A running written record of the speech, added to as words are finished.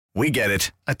We get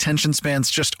it. Attention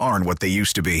spans just aren't what they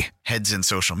used to be. Heads in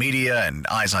social media and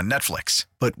eyes on Netflix.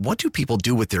 But what do people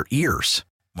do with their ears?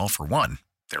 Well, for one,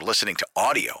 they're listening to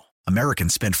audio.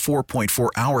 Americans spend 4.4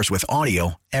 hours with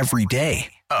audio every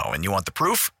day. Oh, and you want the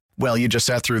proof? Well, you just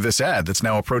sat through this ad that's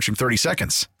now approaching 30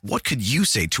 seconds. What could you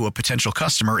say to a potential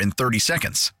customer in 30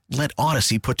 seconds? Let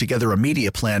Odyssey put together a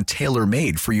media plan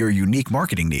tailor-made for your unique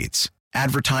marketing needs.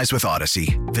 Advertise with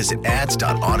Odyssey. Visit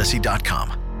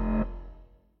ads.odyssey.com.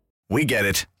 We get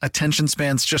it. Attention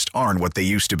spans just aren't what they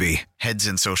used to be. Heads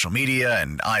in social media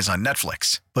and eyes on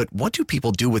Netflix. But what do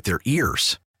people do with their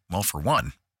ears? Well, for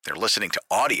one, they're listening to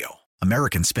audio.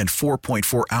 Americans spend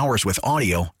 4.4 hours with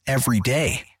audio every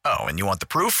day. Oh, and you want the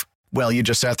proof? Well, you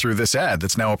just sat through this ad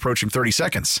that's now approaching 30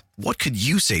 seconds. What could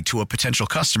you say to a potential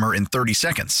customer in 30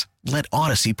 seconds? Let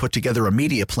Odyssey put together a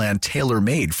media plan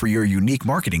tailor-made for your unique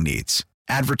marketing needs.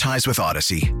 Advertise with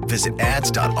Odyssey. Visit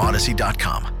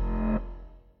ads.odyssey.com.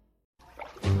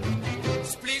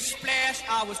 Splish splash,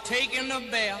 I was taking a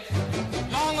bath.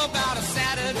 Long about a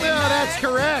Saturday night. Well, that's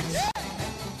correct.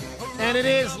 And it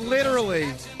is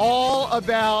literally all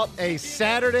about a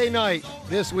Saturday night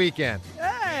this weekend.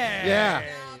 Hey! Yeah.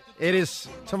 It is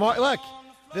tomorrow. Look,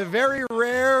 the very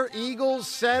rare Eagles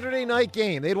Saturday night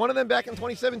game. They had one of them back in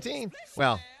 2017.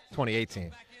 Well,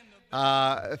 2018.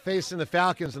 Facing the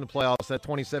Falcons in the playoffs that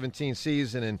 2017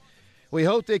 season. And we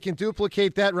hope they can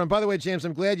duplicate that run. By the way, James,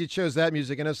 I'm glad you chose that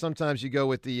music. I know sometimes you go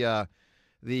with the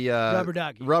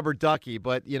rubber ducky,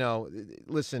 but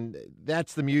listen,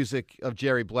 that's the music of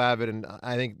Jerry Blavat, and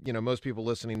I think most people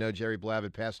listening know Jerry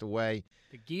Blavat passed away.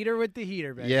 The Geeter with the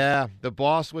heater, baby. Yeah, the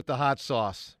boss with the hot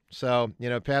sauce. So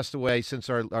passed away since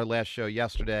our last show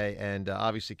yesterday, and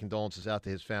obviously condolences out to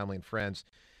his family and friends.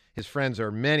 His friends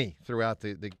are many throughout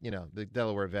the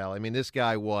Delaware Valley. I mean, this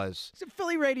guy was... He's a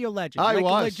Philly radio legend. I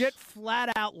was. A legit,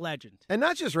 flat-out legend. And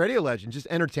not just radio legend, just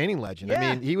entertaining legend. Yeah,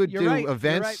 I mean, he would do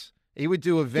events. Right. He would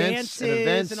do events Dances and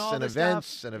events and all and this events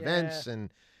stuff. and events. Yeah.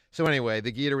 And so anyway,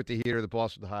 the Geeter with the heater, the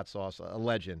boss with the hot sauce, a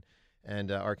legend.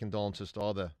 And our condolences to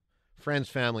all the friends,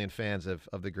 family, and fans of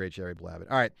the great Jerry Blavat.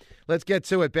 All right, let's get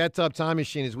to it. Bathtub Time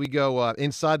Machine as we go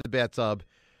inside the Bathtub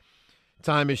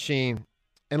Time Machine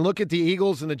and look at the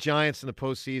Eagles and the Giants in the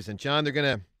postseason. John, they're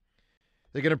gonna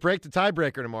break the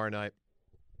tiebreaker tomorrow night,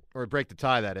 or break the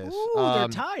tie, that is. Ooh, they're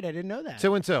tied. I didn't know that.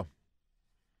 2-2.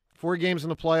 4 games in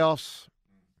the playoffs.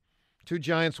 2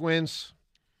 Giants wins.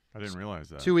 I didn't realize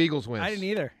that. 2 Eagles wins. I didn't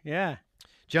either. Yeah.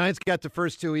 Giants got the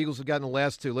first 2. Eagles have gotten the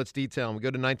last 2. Let's detail them. We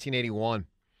go to 1981.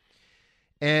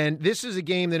 And this is a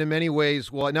game that in many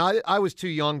ways, well, now I was too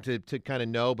young to kind of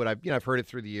know, but I've heard it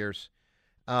through the years.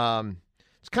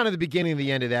 It's kind of the beginning of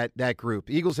the end of that group.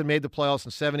 The Eagles had made the playoffs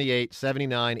in 78,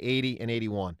 79, 80, and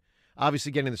 81.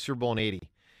 Obviously getting the Super Bowl in 80.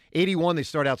 81, they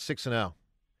start out 6-0,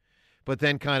 but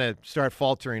then kind of start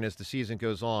faltering as the season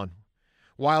goes on.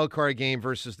 Wild card game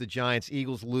versus the Giants.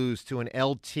 Eagles lose to an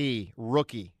LT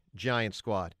rookie Giant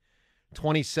squad,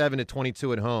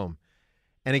 27-22 at home.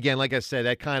 And again, like I said,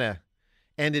 that kind of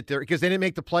ended there because they didn't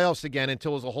make the playoffs again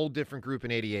until it was a whole different group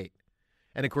in 88.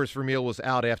 And of course, Vermeil was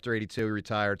out after 82. He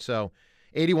retired. So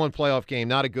 81 playoff game,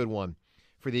 not a good one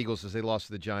for the Eagles as they lost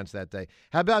to the Giants that day.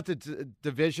 How about the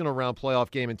divisional round playoff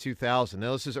game in 2000?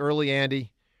 Now, this is early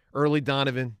Andy, early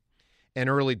Donovan, and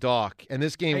early Doc. And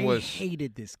this game I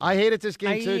hated this game. I hated this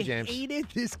game too, James. I hated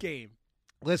this game.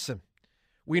 Listen,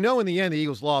 we know in the end the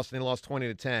Eagles lost, and they lost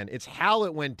 20-10. It's how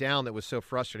it went down that was so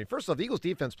frustrating. First off, the Eagles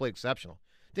defense played exceptional.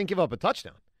 Didn't give up a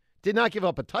touchdown. Did not give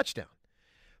up a touchdown.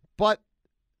 But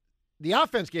the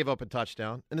offense gave up a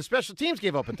touchdown, and the special teams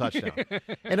gave up a touchdown.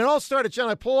 And it all started, John,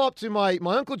 I pull up to my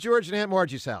Uncle George and Aunt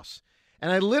Margie's house, and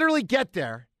I literally get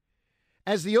there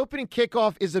as the opening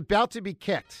kickoff is about to be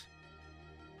kicked.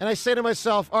 And I say to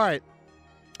myself, all right,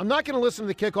 I'm not going to listen to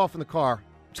the kickoff in the car.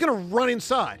 I'm just going to run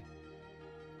inside.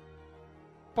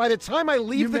 By the time I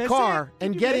leave the car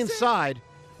and get inside,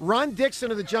 Ron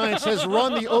Dixon of the Giants has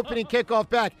run the opening kickoff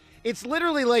back. It's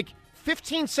literally like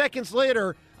 15 seconds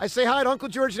later, I say hi to Uncle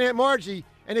George and Aunt Margie,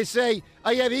 and they say,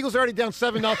 oh, yeah, the Eagles are already down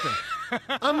 7-0.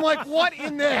 I'm like, what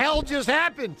in the hell just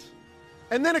happened?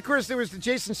 And then, of course, there was the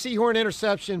Jason Sehorn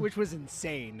interception. Which was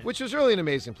insane. Which was really an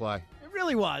amazing play. It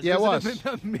really was. Yeah, it was.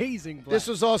 An amazing play. This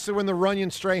was also when the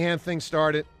Runyon-Strahan thing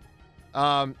started.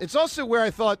 It's also where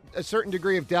I thought a certain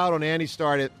degree of doubt on Andy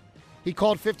started. He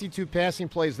called 52 passing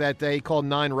plays that day. He called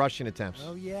 9 rushing attempts.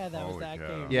 Oh, yeah, that was that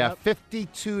game. Yeah, Yep.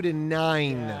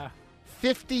 52-9. Yeah.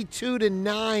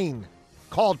 52-9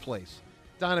 called plays.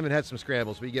 Donovan had some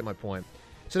scrambles, but you get my point.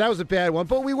 So that was a bad one.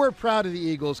 But we were proud of the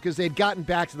Eagles because they'd gotten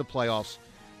back to the playoffs,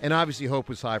 and obviously hope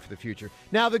was high for the future.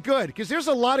 Now the good, because there's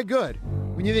a lot of good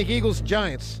when you think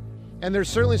Eagles-Giants, and there's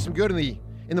certainly some good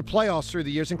in in the playoffs through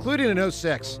the years, including in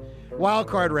 06, wild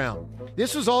card round.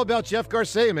 This was all about Jeff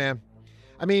Garcia, man.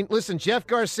 I mean, listen, Jeff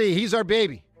Garcia, he's our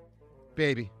baby.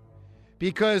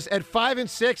 Because at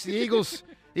 5-6,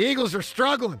 the Eagles are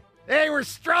struggling. They were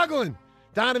struggling.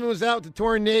 Donovan was out with the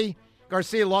torn knee.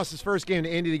 Garcia lost his first game to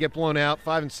Indy to get blown out,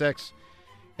 5-6.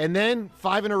 And then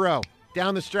 5 in a row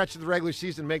down the stretch of the regular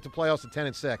season to make the playoffs at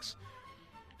 10-6.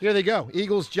 Here they go,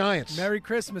 Eagles-Giants. Merry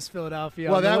Christmas, Philadelphia.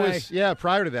 Well, that was,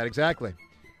 prior to that, exactly.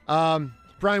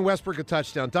 Brian Westbrook a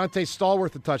touchdown. Dante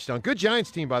Stallworth a touchdown. Good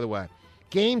Giants team, by the way.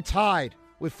 Game tied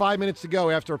with 5 minutes to go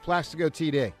after a Plaxico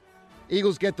TD.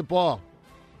 Eagles get the ball.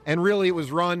 And really it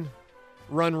was run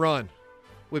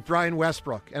with Brian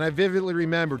Westbrook. And I vividly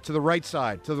remember to the right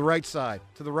side, to the right side,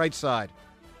 to the right side,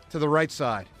 to the right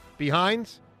side.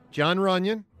 Behind, John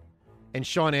Runyon and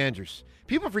Sean Andrews.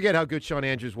 People forget how good Sean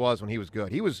Andrews was when he was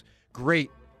good. He was great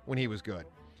when he was good.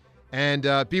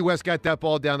 And B. West got that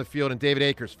ball down the field, and David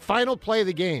Akers. Final play of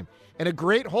the game. And a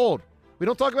great hold. We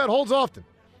don't talk about holds often.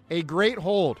 A great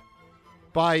hold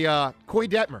by Coy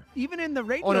Detmer. Even in the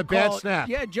radio on a call, bad snap.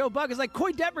 Yeah, Joe Buck is like,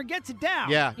 Coy Detmer gets it down.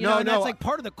 Yeah. That's like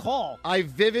part of the call. I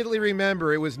vividly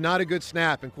remember it was not a good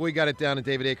snap, and Coy got it down, and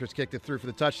David Akers kicked it through for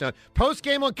the touchdown.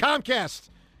 Post-game on Comcast.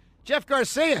 Jeff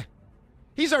Garcia.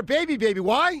 He's our baby.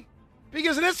 Why?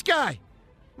 Because of this guy.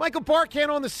 Michael Barkan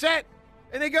on the set.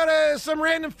 And they go to some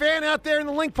random fan out there in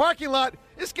the Link parking lot.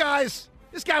 This guy was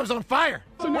on fire.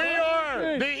 We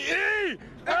are the E-A-G-L-E-S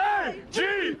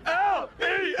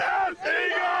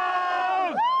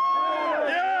Eagles!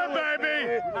 Yeah,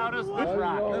 baby! How does this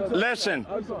rock? Listen,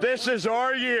 this is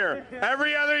our year.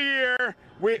 Every other year,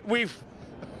 we've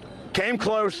came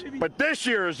close, but this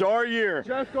year is our year.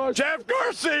 Jeff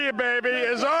Garcia, baby,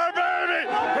 is our baby.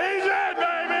 He's it,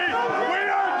 baby. We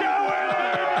are going.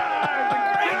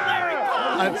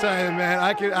 I tell you, man,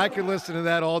 I could listen to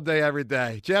that all day, every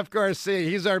day. Jeff Garcia,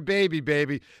 he's our baby.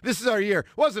 This is our year.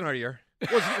 Wasn't our year.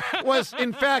 Was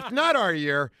in fact not our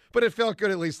year, but it felt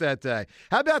good at least that day.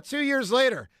 How about 2 years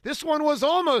later? This one was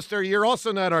almost our year,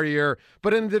 also not our year,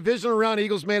 but in the divisional round,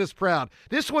 Eagles made us proud.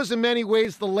 This was in many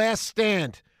ways the last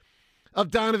stand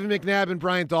of Donovan McNabb and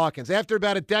Brian Dawkins after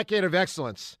about a decade of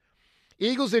excellence.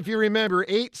 Eagles, if you remember,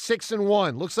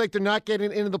 8-6-1. Looks like they're not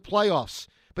getting into the playoffs,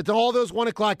 but then all those 1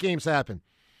 o'clock games happen.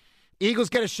 Eagles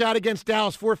get a shot against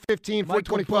Dallas, 4-15,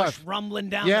 4-25. Bush rumbling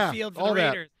down the field for the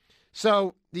Raiders.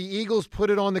 So the Eagles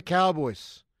put it on the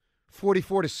Cowboys,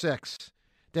 44-6.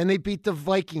 Then they beat the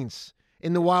Vikings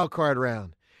in the wild card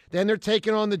round. Then they're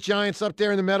taking on the Giants up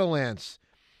there in the Meadowlands.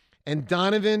 And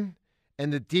Donovan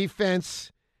and the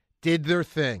defense did their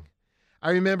thing.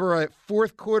 I remember a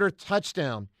fourth quarter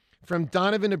touchdown from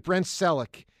Donovan to Brent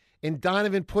Selleck. And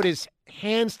Donovan put his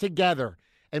hands together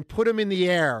and put them in the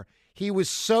air. He was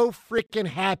so freaking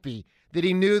happy that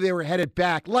he knew they were headed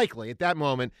back, likely at that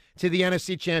moment, to the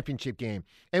NFC Championship game.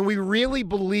 And we really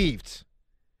believed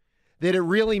that it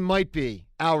really might be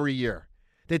our year,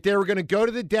 that they were going to go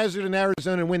to the desert in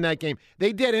Arizona and win that game.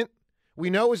 They didn't. We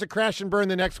know it was a crash and burn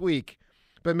the next week.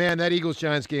 But, man, that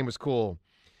Eagles-Giants game was cool.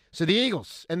 So the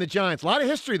Eagles and the Giants, a lot of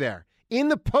history there in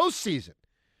the postseason.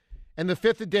 And the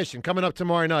 5th edition coming up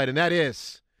tomorrow night, and that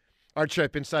is our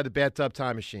trip inside the Bathtub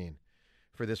Time Machine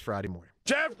for this Friday morning.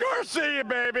 Jeff Garcia,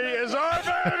 baby, is our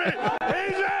baby.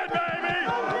 He's it, baby.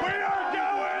 We are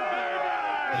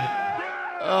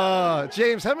going.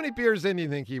 James, how many beers in do you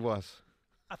think he was?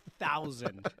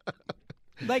 1,000.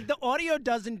 Like, the audio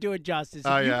doesn't do it justice.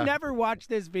 Oh, If yeah. you've never watched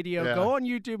this video, go on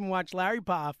YouTube and watch Larry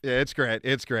Poff. Yeah, it's great.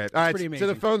 It's great. All right, pretty to amazing.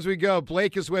 the phones we go.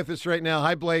 Blake is with us right now.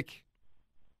 Hi, Blake.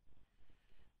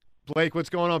 Blake, what's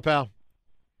going on, pal?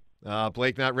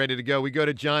 Blake not ready to go. We go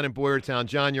to John in Boyertown.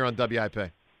 John, you're on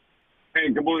WIP. Hey,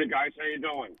 good morning, guys. How you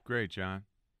doing? Great, John.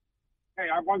 Hey,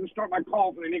 I wanted to start my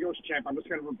call for the Eagles champ. I'm just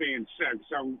going to being sick.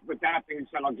 So with that being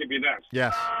said, I'll give you this.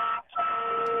 Yes.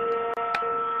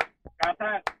 Got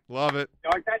that? Love it. You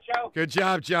like that show? Good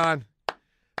job, John.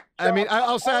 I mean,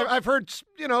 I'll say I've heard,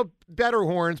 better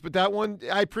horns, but that one,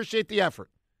 I appreciate the effort.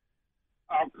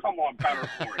 Oh, come on, better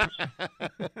horns.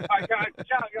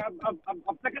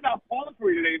 I'm thinking about pulling for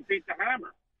you today and beat the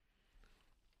hammer.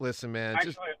 Listen, man,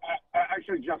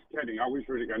 Actually, just kidding. I always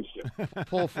root against you.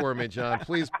 pull for me, John.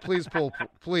 Please pull.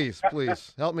 Please,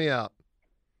 help me out.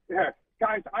 Yeah.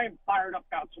 Guys, I am fired up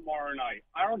about tomorrow night.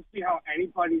 I don't see how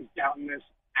anybody's doubting this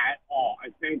at all. I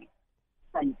think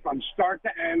from start to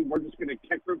end, we're just going to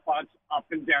kick their butts up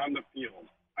and down the field.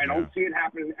 I don't see it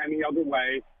happening any other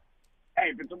way.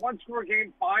 Hey, if it's a one-score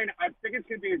game, fine. I think it's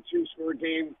going to be a two-score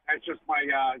game. That's just my,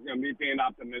 me being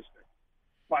optimistic.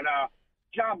 But,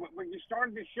 John, when you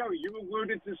started the show, you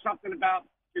alluded to something about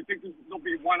you think there'll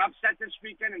be one upset this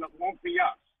weekend and it won't be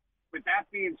us. With that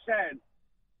being said,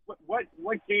 What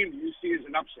game do you see as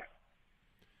an upset?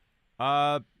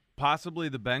 Possibly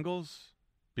the Bengals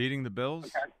beating the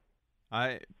Bills.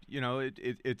 Okay.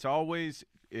 It's always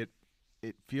it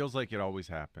feels like it always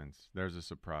happens. There's a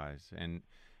surprise, and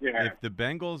if the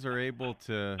Bengals are able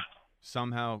to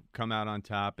somehow come out on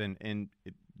top, and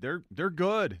they're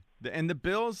good, and the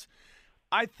Bills,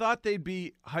 I thought they'd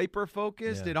be hyper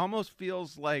focused. Yeah. It almost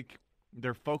feels like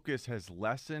their focus has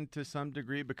lessened to some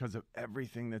degree because of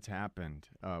everything that's happened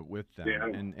with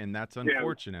them, and that's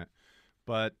unfortunate.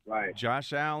 But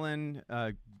Josh Allen,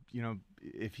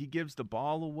 if he gives the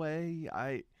ball away,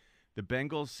 the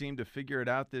Bengals seem to figure it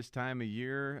out this time of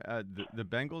year. The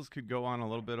Bengals could go on a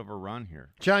little bit of a run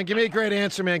here. John, give me a great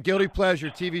answer, man. Guilty pleasure,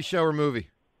 TV show or movie?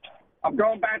 I'm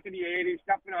going back to the 80s,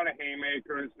 stepping on a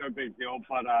haymaker. It's no big deal,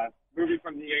 but movie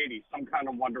from the 80s, Some Kind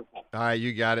of Wonderful. All right,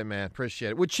 you got it, man. Appreciate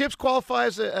it. Would Chips qualify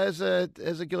as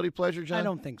a guilty pleasure, John? I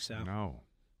don't think so. No.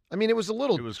 I mean, it was a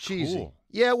little cheesy. Cool.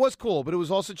 Yeah, it was cool, but it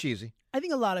was also cheesy. I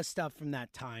think a lot of stuff from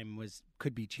that time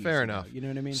could be cheesy. Fair enough. You know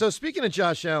what I mean? So speaking of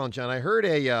Josh Allen, John, I heard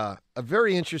a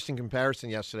very interesting comparison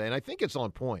yesterday, and I think it's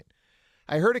on point.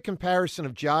 I heard a comparison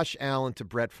of Josh Allen to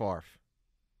Brett Favre.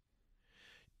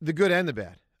 The good and the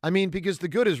bad. I mean, because the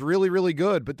good is really, really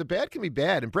good, but the bad can be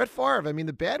bad. And Brett Favre, I mean,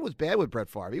 the bad was bad with Brett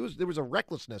Favre. There was a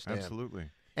recklessness to him. Absolutely.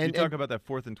 And you talk about that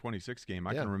 4th and 26 game.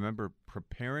 I Yeah. can remember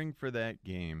preparing for that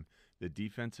game, the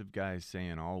defensive guys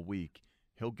saying all week,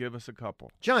 he'll give us a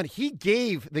couple. John, he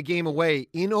gave the game away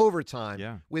in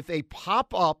overtime with a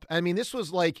pop-up. I mean, this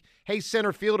was like, hey,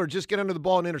 center fielder, just get under the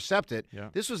ball and intercept it. Yeah.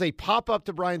 This was a pop-up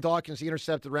to Brian Dawkins. He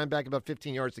intercepted, ran back about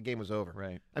 15 yards. The game was over.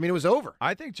 Right. I mean, it was over.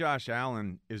 I think Josh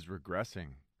Allen is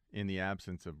regressing in the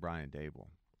absence of Brian Dable.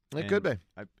 It could be.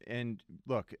 And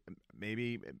look,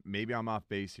 maybe I'm off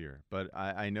base here, but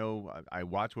I know I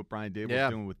watch what Brian Dable's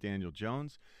doing with Daniel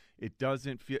Jones. It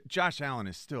doesn't feel – Josh Allen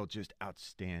is still just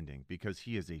outstanding because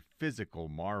he is a physical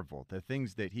marvel. The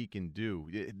things that he can do,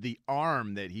 the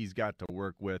arm that he's got to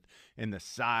work with, and the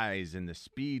size and the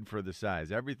speed for the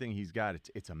size, everything he's got,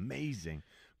 it's amazing.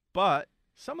 But –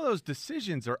 some of those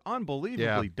decisions are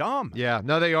unbelievably dumb. Yeah,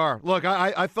 no, they are. Look,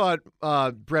 I thought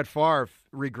Brett Favre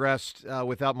regressed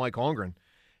without Mike Holmgren.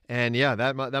 And, yeah,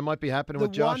 that might be happening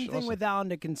with Josh. The one thing with Allen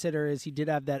to consider is he did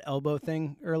have that elbow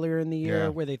thing earlier in the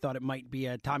year where they thought it might be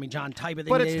a Tommy John type of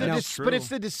thing. But it's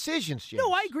the decisions, James.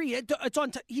 No, I agree. It's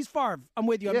on. He's Favre. I'm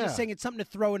with you. I'm just saying it's something to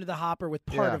throw into the hopper with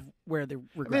part of where the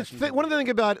regression. I mean, one of the things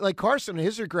about, like, Carson and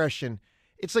his regression –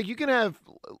 it's like you can have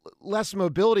less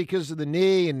mobility because of the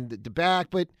knee and the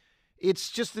back, but it's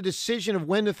just the decision of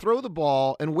when to throw the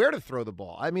ball and where to throw the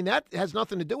ball. I mean, that has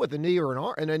nothing to do with a knee or an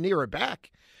arm and a knee or a back.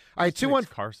 All right, 2-1.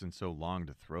 Carson so long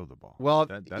to throw the ball. Well,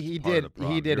 that's he part did. Of the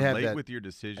problem. He did You're have late that with your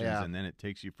decisions, and then it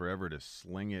takes you forever to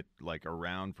sling it like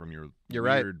around from your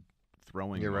weird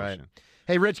throwing You're motion. right.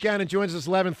 Hey, Rich Gannon joins us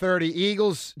 11:30.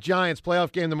 Eagles-Giants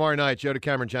playoff game tomorrow night. Joe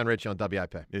DeCamera, John Rich on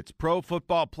WIP. It's pro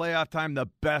football playoff time, the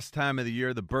best time of the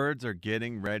year. The Birds are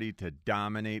getting ready to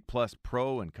dominate, plus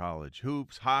pro and college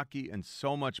hoops, hockey, and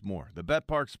so much more. The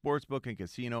BetPark Sportsbook and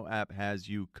Casino app has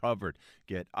you covered.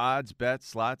 Get odds, bets,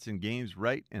 slots, and games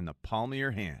right in the palm of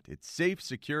your hand. It's safe,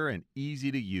 secure, and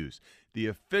easy to use. The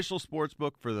official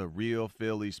sportsbook for the real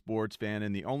Philly sports fan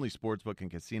and the only sportsbook and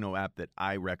casino app that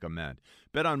I recommend.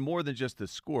 Bet on more than just the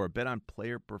score. Bet on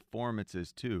player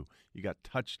performances, too. You got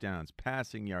touchdowns,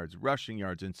 passing yards, rushing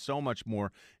yards, and so much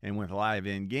more. And with live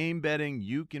in-game betting,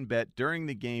 you can bet during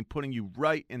the game, putting you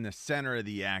right in the center of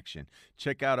the action.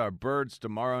 Check out our Birds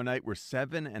tomorrow night. We're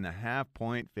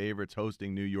 7.5-point favorites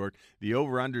hosting New York. The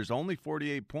over-under is only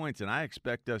 48 points, and I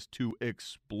expect us to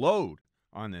explode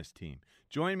on this team.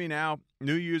 Join me now.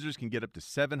 New users can get up to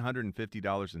 $750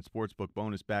 in sportsbook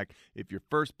bonus back if your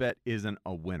first bet isn't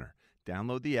a winner.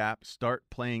 Download the app. Start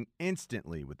playing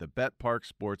instantly with the BetPark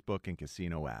Sportsbook and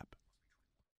Casino app.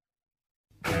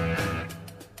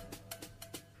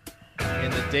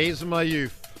 In the days of my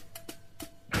youth.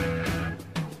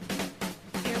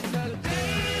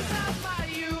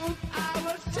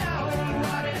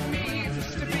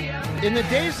 In the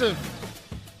days of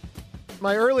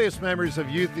my earliest memories of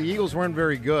youth, the Eagles weren't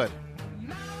very good.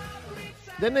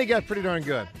 Then they got pretty darn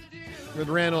good with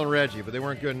Randall and Reggie, but they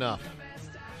weren't good enough.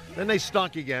 Then they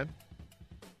stunk again.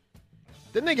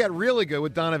 Then they got really good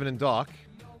with Donovan and Doc.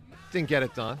 Didn't get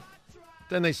it done.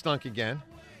 Then they stunk again.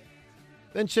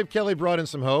 Then Chip Kelly brought in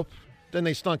some hope. Then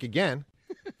they stunk again.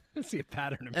 I see a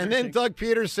pattern. And then Doug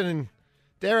Peterson and,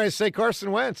 dare I say,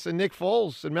 Carson Wentz and Nick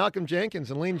Foles and Malcolm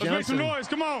Jenkins and Lane Johnson. Make some noise,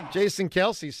 come on. Jason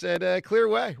Kelsey said, clear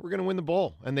way. We're going to win the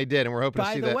bowl. And they did, and we're hoping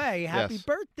to see that. By the way, happy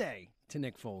birthday to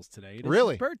Nick Foles today. It is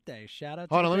Really? his birthday. Shout out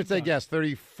to Hold on, the let me big take a dog. guess.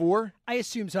 34? I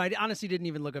assume so. I honestly didn't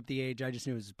even look up the age. I just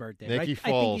knew it was his birthday. But Nicky I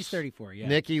think Foles. he's 34, yeah.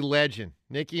 Nicky Legend.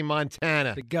 Nicky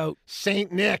Montana. The GOAT.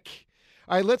 Saint Nick.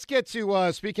 All right, let's get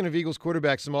to, speaking of Eagles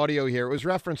quarterback, some audio here. It was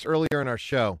referenced earlier in our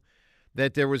show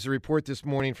that there was a report this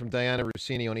morning from Diana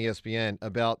Rossini on ESPN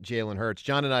about Jalen Hurts.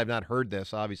 John and I have not heard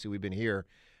this. Obviously, we've been here.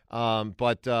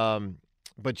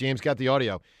 But James got the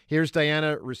audio. Here's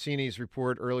Diana Rossini's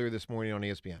report earlier this morning on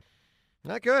ESPN.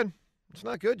 Not good. It's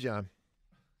not good, John.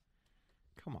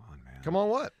 Come on, man. Come on,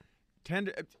 what?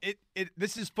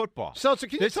 This is football. Seltzer,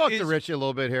 can you talk to Richie a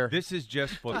little bit here? This is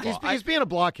just football. He's being a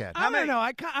blockhead. I don't know.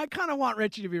 I kind of want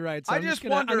Richie to be right. So I I'm just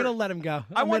gonna, wonder. I'm going to let him go.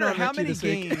 I I'm wonder in on how Richie many this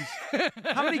week. games.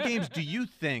 How many games do you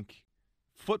think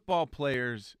football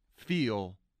players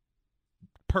feel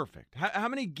perfect? How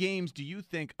many games do you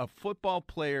think a football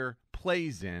player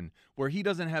plays in where he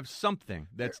doesn't have something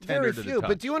that's tender Very to few, the touch?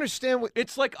 but do you understand what?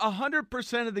 It's like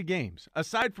 100% of the games,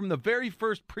 aside from the very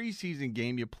first preseason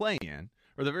game you play in,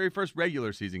 or the very first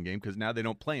regular season game, because now they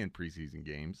don't play in preseason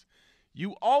games.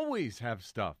 You always have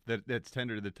stuff that's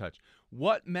tender to the touch.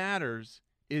 What matters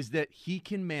is that he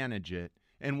can manage it,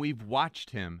 and we've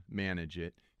watched him manage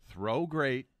it, throw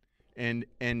great, and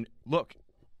look,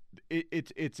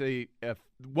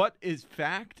 what is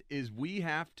fact is we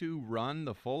have to run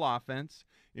the full offense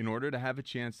in order to have a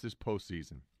chance this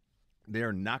postseason. They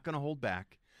are not going to hold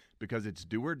back because it's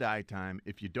do or die time.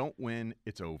 If you don't win,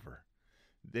 it's over.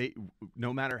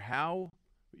 No matter how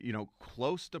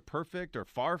close to perfect or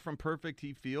far from perfect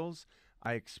he feels,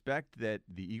 I expect that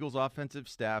the Eagles offensive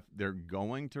staff, they're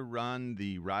going to run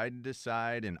the ride and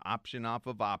decide and option off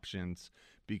of options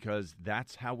because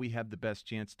that's how we have the best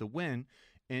chance to win.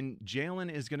 And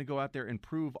Jalen is going to go out there and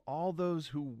prove all those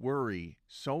who worry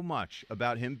so much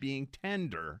about him being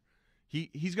tender,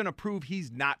 he's going to prove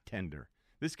he's not tender.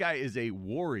 This guy is a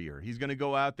warrior. He's going to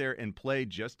go out there and play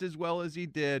just as well as he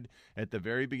did at the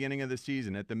very beginning of the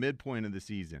season, at the midpoint of the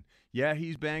season. Yeah,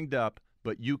 he's banged up,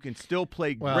 but you can still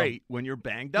play great when you're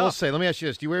banged up. We'll say, let me ask you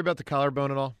this. Do you worry about the collarbone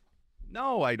at all?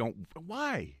 No, I don't.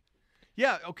 Why?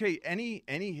 Yeah, okay, any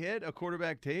hit a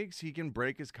quarterback takes, he can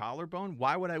break his collarbone.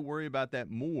 Why would I worry about that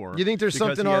more? You think there's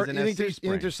because something he has already? an You SC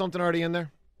think there's something already in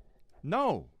there?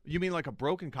 No. You mean like a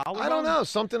broken collarbone? I don't know.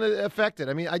 Something affected.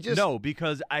 I mean, No,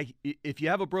 because if you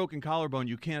have a broken collarbone,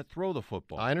 you can't throw the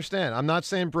football. I understand. I'm not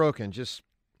saying broken. Just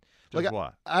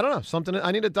what? I don't know. Something.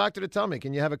 I need a doctor to tell me.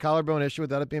 Can you have a collarbone issue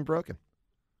without it being broken?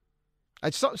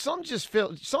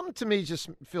 Something to me just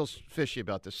feels fishy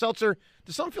about this. Seltzer,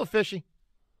 does something feel fishy?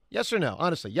 Yes or no?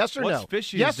 Honestly, yes or What's no?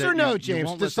 fishy yes is or that no, you James?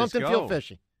 won't Does let this something feel go.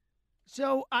 fishy?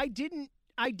 So I didn't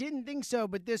think so,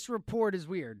 but this report is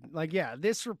weird. Like, yeah,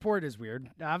 this report is weird,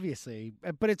 obviously,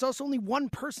 but it's also only one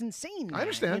person saying that. I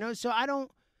understand. So I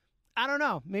don't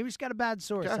know. Maybe it's got a bad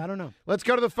source. Okay. I don't know. Let's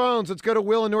go to the phones. Let's go to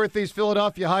Will in Northeast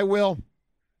Philadelphia. Hi, Will.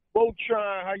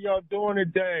 Voltron, how y'all doing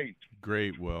today?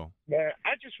 Great, Will. Man,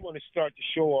 I just want to start the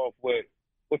show off with,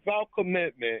 without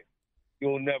commitment,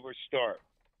 you'll never start.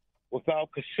 Without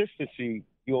consistency,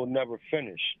 you'll never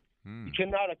finish. You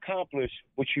cannot accomplish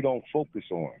what you don't focus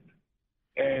on.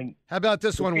 And how about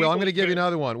this one, Will? I'm going to give you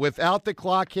another one. Without the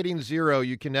clock hitting 0,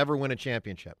 you can never win a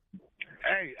championship.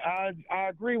 Hey, I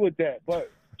agree with that.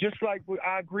 But just like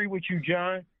I agree with you,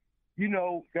 John,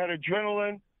 that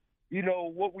adrenaline,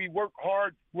 what we work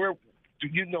hard we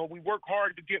work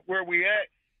hard to get where we at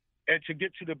and to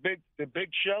get to the big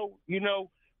show.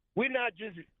 We're not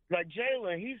just like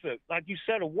Jalen. He's like you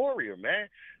said, a warrior, man.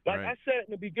 Like right. I said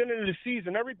in the beginning of the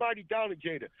season, everybody doubted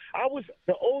Jada. I was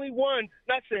the only one,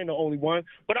 not saying the only one,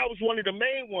 but I was one of the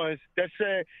main ones that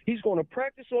said he's going to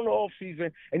practice on the off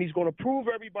season and he's going to prove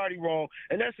everybody wrong.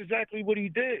 And that's exactly what he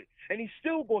did. And he's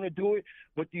still going to do it.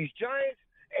 But these Giants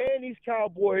and these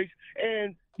Cowboys,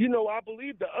 and I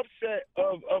believe the upset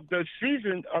of the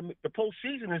season, the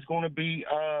postseason, is going to be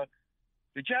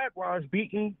the Jaguars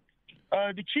beating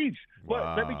the Chiefs.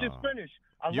 Wow. But let me just finish.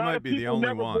 A You lot might of be the people only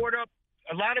never one.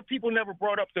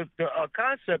 brought up the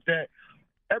concept that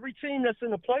every team that's in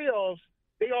the playoffs,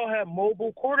 they all have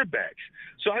mobile quarterbacks.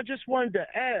 So I just wanted to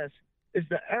ask, is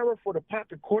the era for the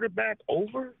pocket quarterback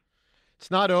over? It's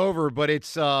not over, but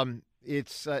it's not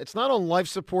on life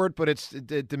support, but it's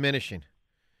diminishing.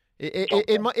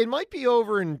 It might be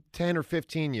over in 10 or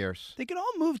 15 years. They could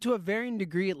all move to a varying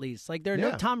degree, at least. Like, there are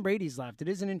no Tom Brady's left. It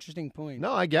is an interesting point.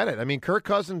 No, I get it. I mean, Kirk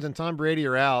Cousins and Tom Brady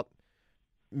are out.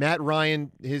 Matt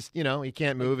Ryan, he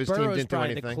can't move. His team Burrow's didn't do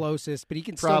probably anything. the closest, but he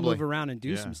can Probably. still move around and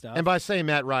do some stuff. And by saying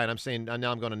Matt Ryan, I'm saying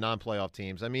now I'm going to non-playoff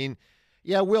teams. I mean,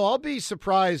 yeah, Will, I'll be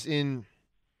surprised in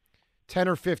 10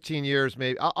 or 15 years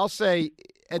maybe. I'll say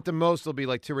at the most there'll be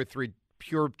like 2 or 3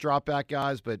 pure drop-back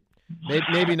guys, but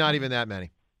Maybe not even that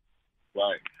many.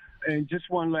 Right. And just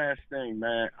one last thing,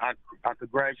 man. I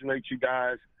congratulate you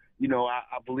guys. You know, I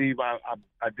believe I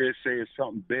did say it's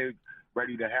something big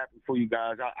ready to happen for you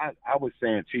guys. I was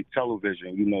saying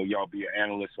television. You know, y'all be an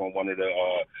analyst on one of the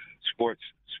sports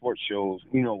shows.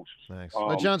 You know, thanks.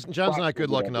 But John's not good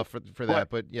luck enough for that.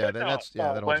 But yeah, that holds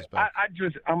us back.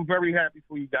 I'm very happy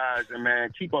for you guys, and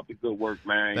man, keep up the good work,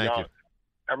 man. Thank you.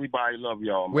 Everybody love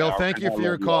y'all, man. Will, thank you for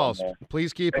your calls.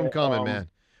 Please keep them coming, man.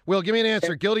 Will, give me an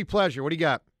answer. Guilty pleasure. What do you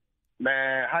got?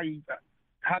 Man,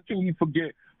 how can you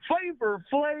forget Flavor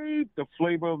Flav, the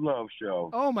Flavor of Love show?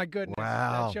 Oh my goodness!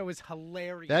 Wow, that show is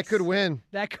hilarious. That could win.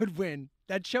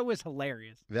 That show is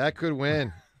hilarious. That could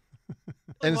win.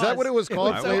 And is that what it was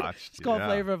called? It's called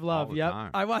Flavor of Love. Yep,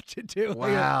 I watched it too.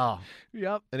 Wow.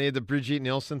 Yep. And they had the Brigitte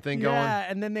Nielsen thing going. Yeah,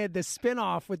 and then they had the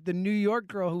spinoff with the New York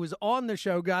girl who was on the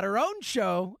show, got her own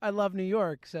show. I Love New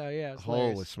York. So yeah.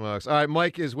 Holy smokes! All right,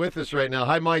 Mike is with us right now.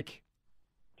 Hi, Mike.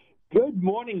 Good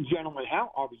morning, gentlemen.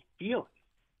 How are we feeling?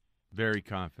 Very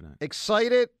confident.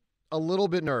 Excited, a little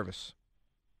bit nervous.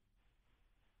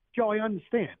 Joe, I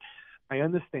understand.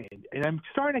 And I'm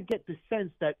starting to get the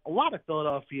sense that a lot of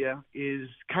Philadelphia is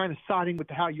kind of siding with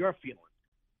how you're feeling.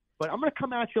 But I'm going to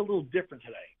come at you a little different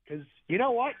today because you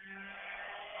know what?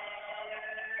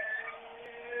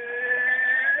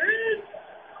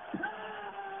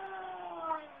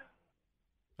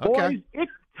 Okay. Boys,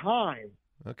 it's time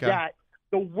that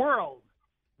the world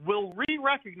will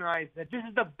re-recognize that this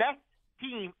is the best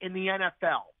team in the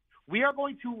NFL. We are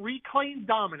going to reclaim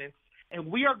dominance, and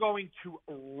we are going to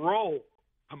roll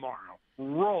tomorrow.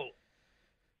 Roll.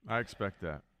 I expect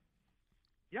that.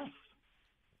 Yes.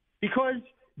 Because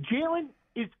Jalen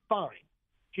is fine.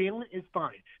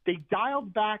 They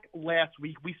dialed back last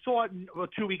week. We saw it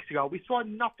 2 weeks ago. We saw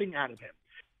nothing out of him.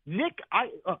 Nick,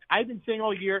 I've been saying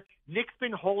all year, Nick's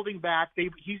been holding back.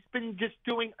 He's been just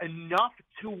doing enough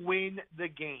to win the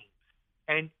game.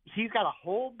 And he's got a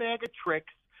whole bag of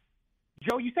tricks.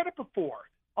 Joe, you said it before.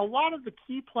 A lot of the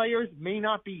key players may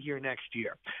not be here next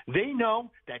year. They know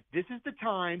that this is the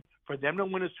time for them to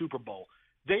win a Super Bowl.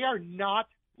 They are not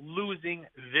losing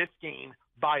this game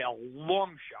by a long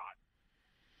shot.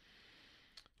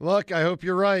 Look, I hope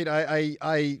you're right.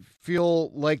 I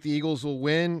feel like the Eagles will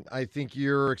win. I think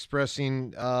you're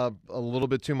expressing a little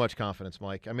bit too much confidence,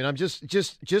 Mike. I mean, I'm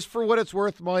just for what it's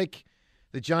worth, Mike.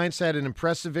 The Giants had an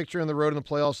impressive victory on the road in the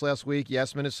playoffs last week.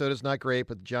 Yes, Minnesota's not great,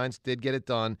 but the Giants did get it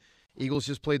done. Eagles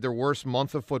just played their worst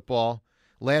month of football.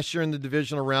 Last year in the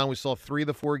divisional round, we saw 3 of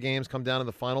the 4 games come down to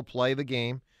the final play of the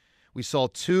game. We saw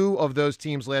 2 of those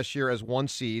teams last year as 1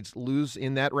 seeds lose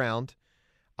in that round.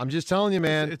 I'm just telling you,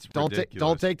 man,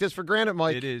 don't take this for granted,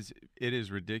 Mike. It is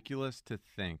ridiculous to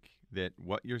think that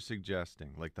what you're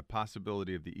suggesting, like the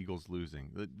possibility of the Eagles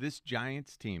losing, this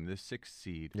Giants team, this 6th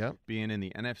seed, being in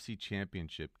the NFC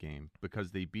Championship game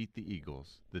because they beat the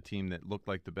Eagles, the team that looked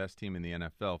like the best team in the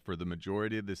NFL for the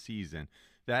majority of the season,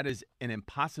 that is an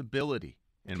impossibility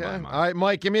in my mind. All right,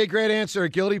 Mike, give me a great answer. A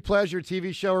guilty pleasure,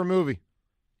 TV show or movie?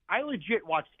 I legit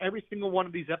watched every single one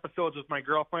of these episodes with my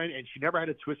girlfriend, and she never had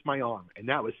to twist my arm, and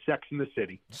that was Sex and the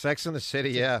City. Sex and the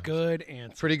City, yeah. Good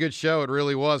answer. Pretty good show. It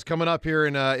really was. Coming up here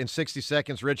in 60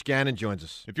 seconds, Rich Gannon joins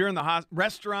us. If you're in the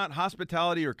restaurant,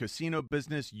 hospitality, or casino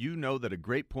business, you know that a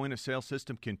great point-of-sale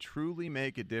system can truly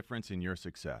make a difference in your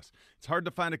success. It's hard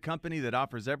to find a company that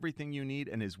offers everything you need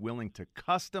and is willing to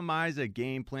customize a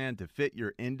game plan to fit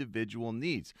your individual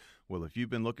needs. Well, if you've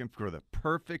been looking for the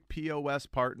perfect POS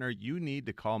partner, you need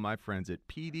to call my friends at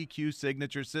PDQ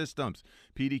Signature Systems.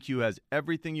 PDQ has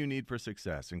everything you need for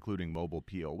success, including mobile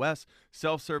POS,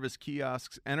 self-service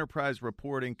kiosks, enterprise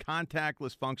reporting,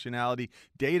 contactless functionality,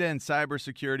 data and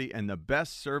cybersecurity, and the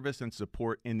best service and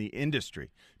support in the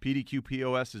industry. PDQ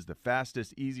POS is the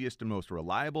fastest, easiest, and most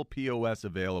reliable POS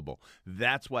available.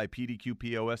 That's why PDQ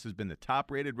POS has been the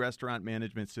top-rated restaurant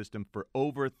management system for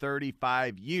over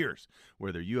 35 years.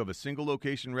 Whether you have a single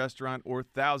location restaurant or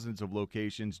thousands of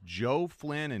locations, Joe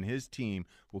Flynn and his team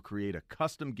will create a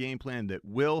custom game plan that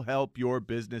will help your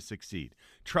business succeed.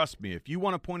 Trust me, if you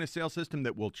want a point-of-sale system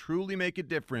that will truly make a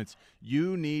difference,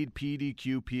 you need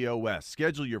PDQ POS.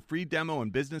 Schedule your free demo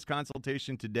and business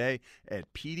consultation today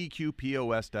at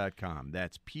pdqpos.com.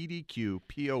 That's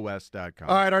pdqpos.com.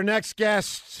 All right, our next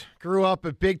guest grew up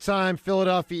a big-time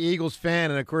Philadelphia Eagles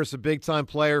fan and, of course, a big-time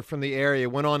player from the area.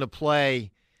 Went on to play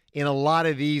in a lot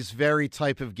of these very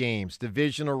type of games,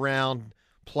 divisional round,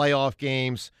 playoff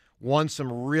games, won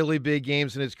some really big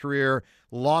games in his career,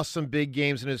 lost some big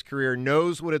games in his career,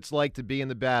 knows what it's like to be in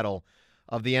the battle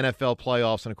of the NFL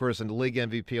playoffs, and, of course, in the league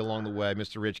MVP along the way,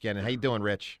 Mr. Rich Gannon. How you doing,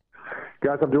 Rich?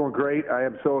 Guys, I'm doing great. I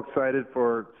am so excited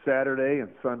for Saturday and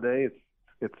Sunday. It's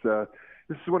It's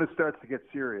this is when it starts to get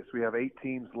serious. We have 8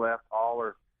 teams left. All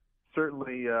are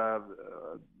certainly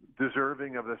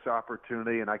deserving of this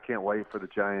opportunity, and I can't wait for the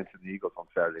Giants and the Eagles on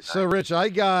Saturday night. So, Rich, I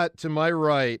got to my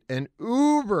right an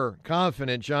uber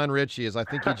confident John Ritchie, as I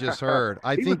think you just heard.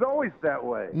 He was always that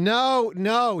way.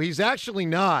 No, he's actually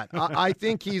not. I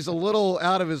think he's a little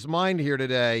out of his mind here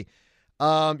today.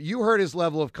 You heard his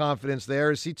level of confidence there.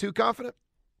 Is he too confident?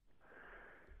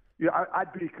 Yeah,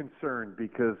 I'd be concerned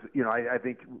because, I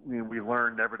think we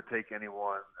learned never to take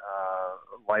anyone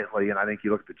lightly, and I think you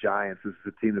look at the Giants. This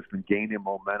is a team that's been gaining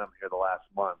momentum here the last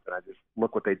month, and I just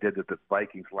look what they did to the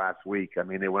Vikings last week. I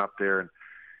mean, they went up there and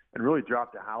really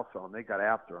dropped the house on them. They got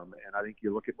after them, and I think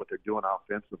you look at what they're doing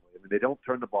offensively. I mean, they don't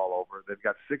turn the ball over. They've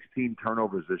got 16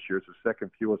 turnovers this year. It's the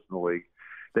second fewest in the league.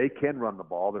 They can run the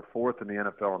ball. They're fourth in the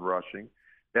NFL in rushing.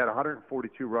 They had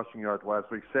 142 rushing yards last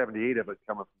week, 78 of it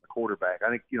coming from the quarterback. I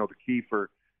think, the key for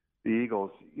the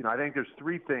Eagles, I think there's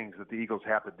 3 things that the Eagles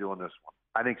have to do in this one.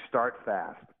 I think start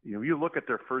fast. You look at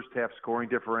their first half scoring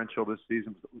differential this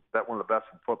season, that's one of the best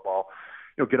in football.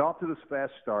 Get off to this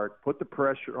fast start, put the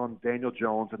pressure on Daniel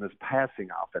Jones and his passing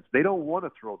offense. They don't want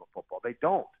to throw the football. They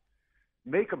don't.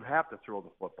 Make them have to throw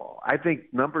the football. I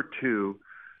think number 2,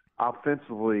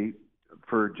 offensively,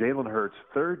 for Jalen Hurts,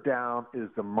 third down is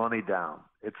the money down.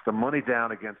 It's the money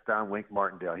down against Don Wink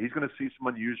Martindale. He's going to see some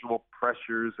unusual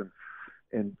pressures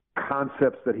and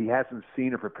concepts that he hasn't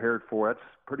seen or prepared for. That's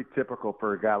pretty typical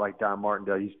for a guy like Don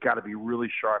Martindale. He's got to be really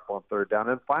sharp on third down.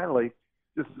 And finally,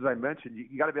 just as I mentioned,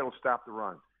 you got to be able to stop the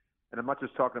run. And I'm not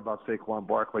just talking about Saquon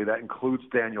Barkley. That includes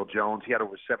Daniel Jones. He had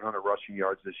over 700 rushing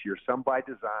yards this year, some by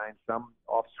design, some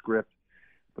off script.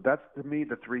 But that's, to me,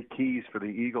 the 3 keys for the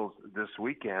Eagles this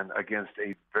weekend against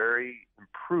a very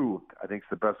improved, I think is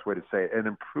the best way to say it, an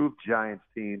improved Giants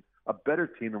team, a better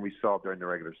team than we saw during the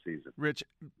regular season. Rich,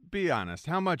 be honest.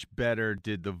 How much better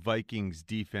did the Vikings'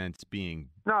 defense being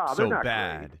so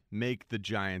bad great. make the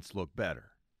Giants look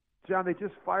better? John, they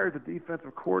just fired the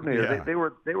defensive coordinator. Yeah.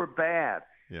 They were bad.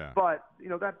 Yeah. But,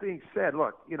 that being said,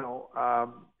 look,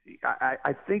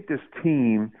 I think this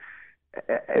team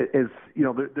is,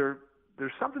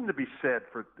 there's something to be said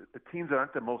for the teams that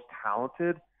aren't the most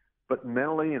talented, but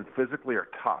mentally and physically are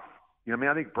tough.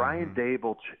 I think Brian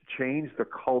Dable changed the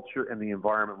culture and the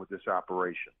environment with this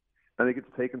operation. I think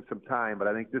it's taken some time, but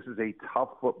I think this is a tough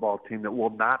football team that will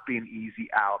not be an easy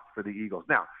out for the Eagles.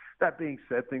 Now, that being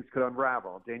said, things could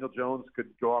unravel. Daniel Jones could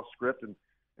go off script and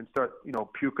start,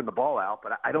 puking the ball out,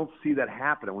 but I don't see that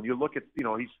happening. When you look at,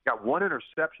 he's got 1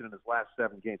 interception in his last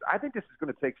 7 games. I think this is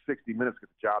going to take 60 minutes to get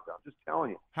the job done. I'm just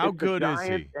telling you. How good is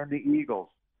he? And the Eagles.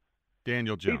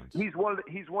 Daniel Jones. He's one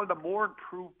of the more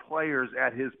improved players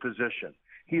at his position.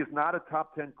 He is not a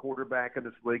top 10 quarterback in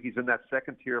this league. He's in that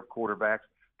second tier of quarterbacks,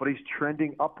 but he's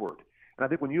trending upward. And I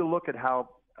think when you look at how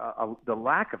the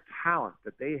lack of talent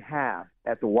that they have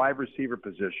at the wide receiver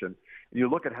position, and you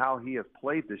look at how he has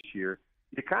played this year,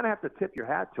 you kind of have to tip your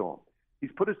hat to him.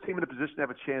 He's put his team in a position to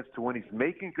have a chance to win. He's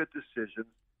making good decisions.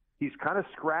 He's kind of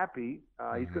scrappy.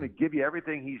 He's going to give you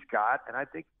everything he's got, and I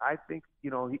think he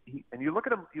and you look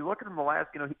at him. You look at him the last.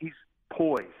 He's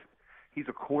poised. He's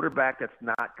a quarterback that's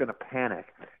not going to panic,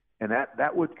 and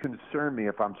that would concern me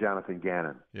if I'm Jonathan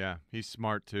Gannon. Yeah, he's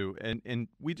smart too. And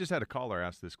we just had a caller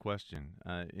ask this question.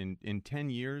 In 10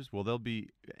 years, will there be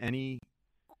any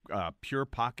pure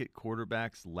pocket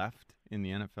quarterbacks left in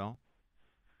the NFL?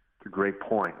 It's a great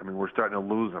point. I mean, we're starting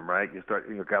to lose them, right?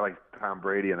 A guy like Tom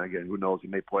Brady, and again, who knows, he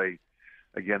may play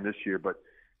again this year, but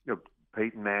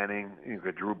Peyton Manning,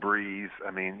 Drew Brees.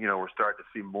 I mean, we're starting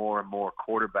to see more and more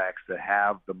quarterbacks that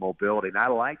have the mobility, and I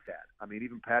like that. I mean,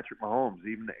 even Patrick Mahomes,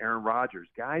 even Aaron Rodgers,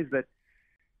 guys that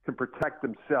can protect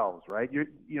themselves, right? You're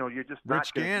just not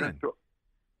Rich Gannon.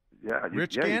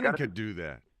 Rich Gannon could do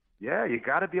that. Yeah, you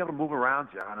got to be able to move around,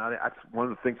 John. That's one of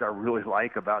the things I really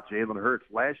like about Jalen Hurts.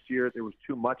 Last year there was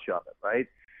too much of it, right?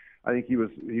 I think he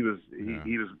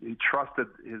trusted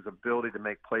his ability to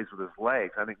make plays with his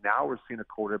legs. I think now we're seeing a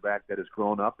quarterback that has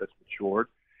grown up, that's matured,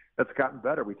 that's gotten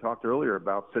better. We talked earlier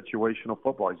about situational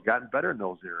football. He's gotten better in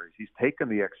those areas. He's taken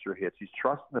the extra hits. He's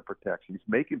trusting the protection. He's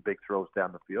making big throws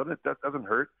down the field. It doesn't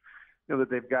hurt, that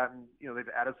they've gotten, they've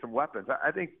added some weapons. I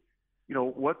think.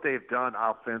 What they've done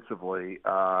offensively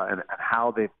and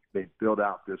how they've built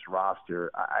out this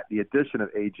roster, the addition of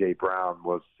A.J. Brown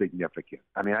was significant.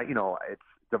 I mean, it's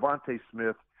Devontae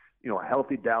Smith, a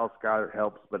healthy Dallas Goedert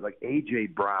helps, but like A.J.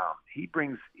 Brown, he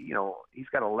brings, he's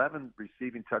got 11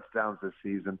 receiving touchdowns this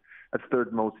season. That's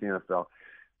third most in the NFL.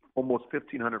 Almost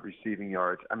 1,500 receiving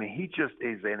yards. I mean, he just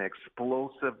is an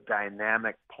explosive,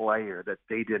 dynamic player that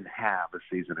they didn't have a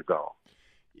season ago.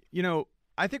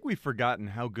 I think we've forgotten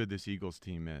how good this Eagles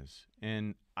team is.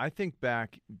 And I think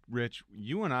back, Rich,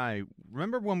 you and I,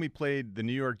 remember when we played the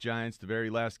New York Giants the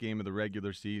very last game of the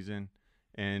regular season,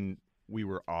 and we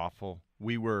were awful.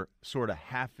 We were sort of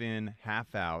half in,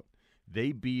 half out.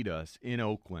 They beat us in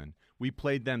Oakland. We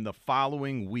played them the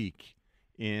following week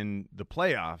in the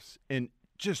playoffs and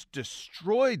just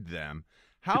destroyed them.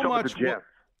 How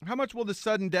much will the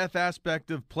sudden death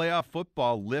aspect of playoff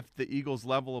football lift the Eagles'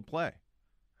 level of play?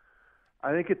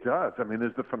 I think it does. I mean,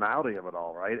 there's the finality of it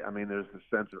all, right? I mean, there's the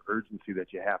sense of urgency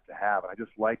that you have to have. And I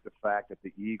just like the fact that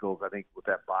the Eagles, I think with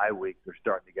that bye week, they're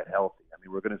starting to get healthy. I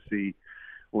mean, we're going to see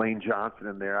Lane Johnson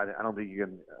in there. I don't think you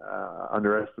can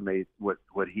underestimate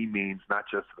what he means, not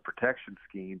just the protection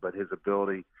scheme, but his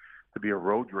ability to be a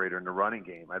road grader in the running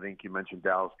game. I think you mentioned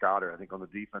Dallas Goedert. I think on the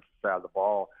defensive side of the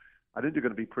ball, I think they're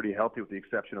going to be pretty healthy with the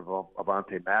exception of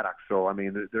Avonte Maddox. So, I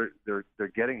mean, they're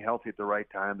getting healthy at the right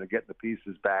time. They're getting the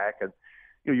pieces back. And,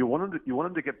 you want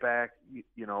them to get back,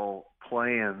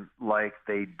 playing like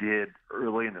they did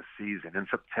early in the season, in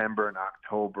September and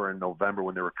October and November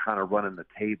when they were kind of running the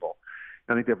table.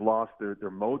 I think they've lost their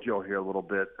mojo here a little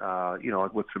bit,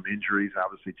 with some injuries.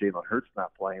 Obviously, Jalen Hurts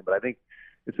not playing. But I think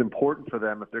it's important for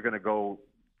them if they're going to go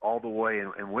all the way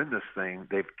and win this thing,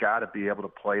 they've got to be able to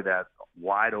play that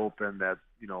wide open, that,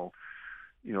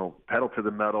 pedal to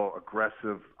the metal,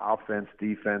 aggressive offense,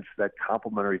 defense, that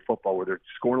complementary football where they're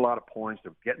scoring a lot of points,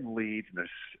 they're getting leads, and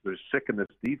they're sick in this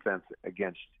defense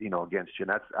against you.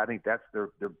 And I think that's their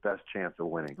best chance of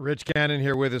winning. Rich Gannon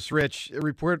here with us. Rich, a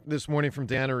report this morning from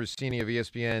Diana Rossini of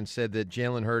ESPN said that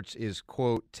Jalen Hurts is,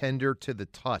 quote, tender to the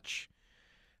touch.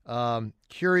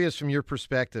 Curious from your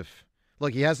perspective.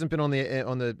 Look, he hasn't been on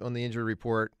the injury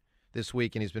report this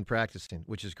week, and he's been practicing,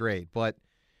 which is great. But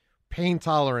pain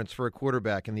tolerance for a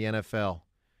quarterback in the NFL,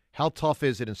 how tough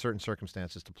is it in certain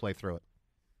circumstances to play through it?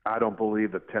 I don't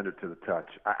believe the tender to the touch.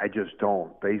 I just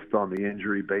don't. Based on the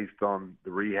injury, based on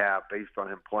the rehab, based on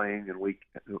him playing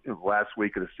in last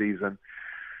week of the season,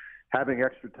 having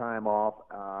extra time off,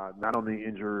 not on the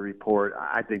injury report.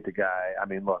 I think the guy,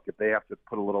 look, if they have to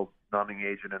put a little numbing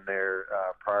agent in there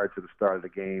prior to the start of the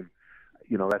game,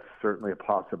 that's certainly a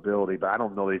possibility, but I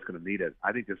don't know that he's going to need it.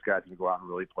 I think this guy's going to go out and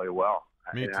really play well.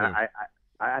 Me too.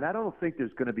 I don't think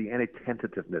there's going to be any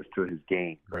tentativeness to his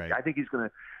game. Right. I think he's going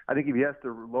to. I think if he has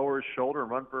to lower his shoulder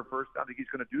and run for a first down, I think he's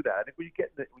going to do that. I think when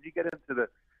you get into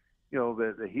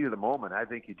the heat of the moment, I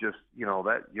think you just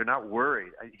that you're not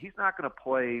worried. He's not going to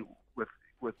play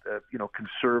with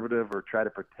conservative or try to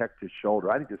protect his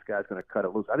shoulder. I think this guy's going to cut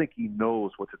it loose. I think he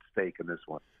knows what's at stake in this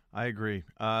one. I agree.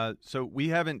 So we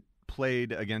haven't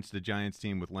played against the Giants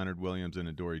team with Leonard Williams and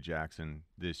Adoree Jackson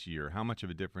this year. How much of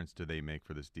a difference do they make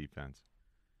for this defense?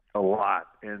 A lot.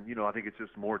 And, I think it's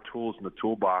just more tools in the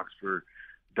toolbox for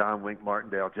Don Wink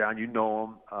Martindale. John, you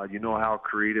know him. You know how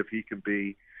creative he can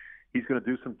be. He's going to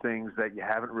do some things that you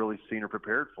haven't really seen or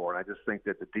prepared for. And I just think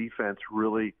that the defense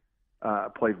really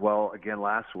played well again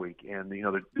last week. And,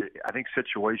 I think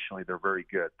situationally they're very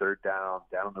good. Third down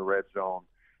in the red zone.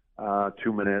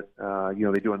 2 minute,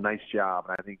 they do a nice job.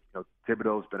 And I think,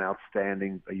 Thibodeau's been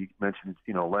outstanding. You mentioned,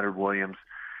 Leonard Williams.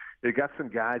 They've got some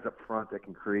guys up front that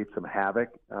can create some havoc.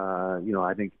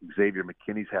 I think Xavier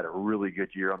McKinney's had a really good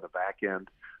year on the back end,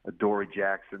 Adoree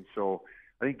Jackson. So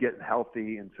I think getting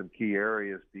healthy in some key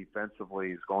areas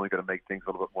defensively is only going to make things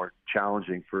a little bit more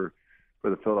challenging for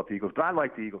the Philadelphia Eagles. But I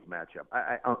like the Eagles matchup.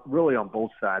 I really on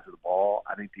both sides of the ball.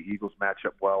 I think the Eagles match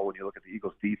up well when you look at the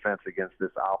Eagles defense against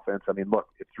this offense. Look,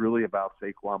 it's really about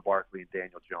Saquon Barkley and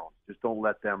Daniel Jones. Just don't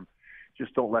let them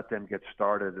get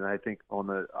started. And I think on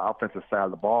the offensive side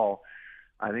of the ball,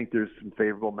 I think there's some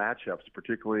favorable matchups,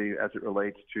 particularly as it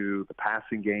relates to the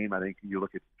passing game. I think you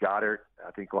look at Goddard. I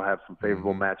think we'll have some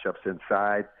favorable matchups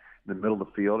inside in the middle of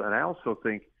the field. And I also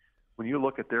think when you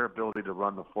look at their ability to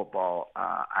run the football,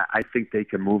 I think they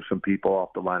can move some people off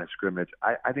the line of scrimmage.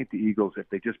 I think the Eagles, if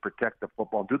they just protect the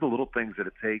football and do the little things that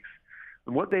it takes,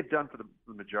 and what they've done for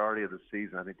the majority of the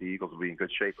season, I think the Eagles will be in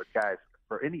good shape. But, guys,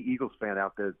 for any Eagles fan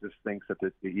out there that just thinks that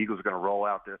the Eagles are going to roll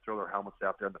out there, throw their helmets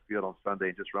out there on the field on Sunday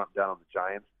and just run down on the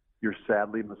Giants, you're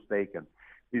sadly mistaken.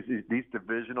 These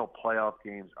divisional playoff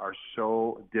games are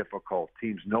so difficult.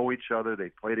 Teams know each other. They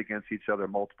played against each other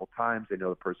multiple times. They know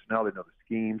the personnel. They know the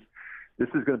schemes. This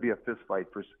is going to be a fist fight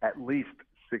for at least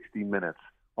 60 minutes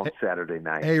on Saturday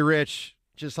night. Hey, Rich,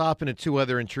 just hop into two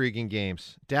other intriguing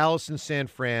games. Dallas and San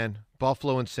Fran,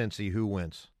 Buffalo and Cincy. Who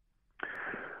wins?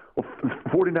 Well, the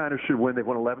 49ers should win. They've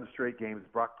won 11 straight games.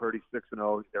 Brock Purdy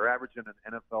 6-0. They're averaging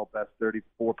an NFL best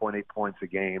 34.8 points a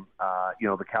game.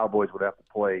 The Cowboys would have to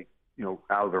play,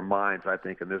 out of their minds, I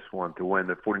think, in this one to win.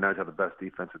 The 49ers have the best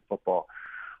defense in football.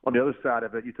 On the other side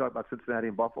of it, you talk about Cincinnati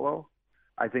and Buffalo.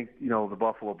 I think, the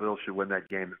Buffalo Bills should win that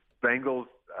game. Bengals,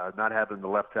 not having the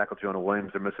left tackle Jonah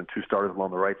Williams, they're missing two starters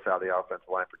along the right side of the offensive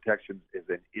line. Protection is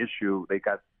an issue. They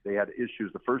had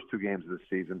issues the first two games of the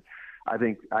season. I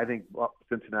think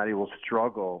Cincinnati will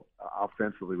struggle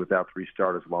offensively without three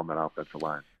starters along that offensive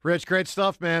line. Rich, great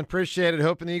stuff, man. Appreciate it.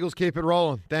 Hoping the Eagles keep it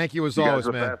rolling. Thank you as always,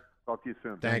 man. Best. Talk to you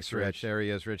soon. Thanks, Rich. There he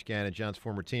is, Rich Gannon, John's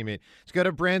former teammate. Let's go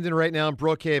to Brandon right now in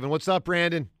Brookhaven. What's up,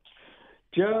 Brandon?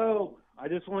 Joe, I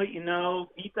just want to let you know,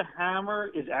 Beat the Hammer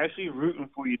is actually rooting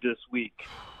for you this week.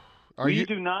 We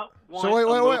do not want So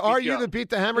wait. Are Joe. you the Beat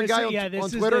the Hammer guy on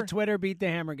this Twitter? is the Twitter Beat the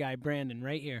Hammer guy, Brandon,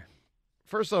 right here.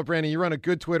 First off, Brandon, you run a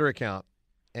good Twitter account,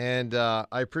 and I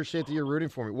appreciate that you're rooting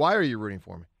for me. Why are you rooting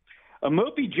for me? A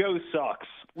mopey Joe sucks.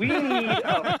 We need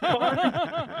a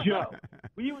fun Joe.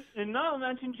 And not to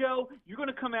mention, Joe, you're going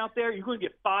to come out there, you're going to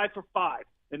get 5 for 5.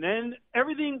 And then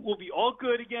everything will be all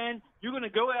good again. You're going to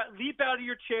go out, leap out of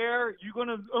your chair. You're going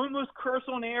to almost curse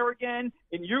on air again,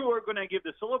 and you are going to give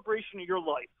the celebration of your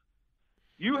life.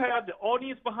 You have the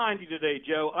audience behind you today,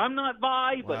 Joe. I'm not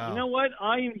by, but you know what?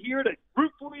 I am here to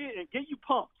root for you and get you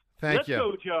pumped. Let's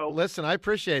go, Joe. Listen, I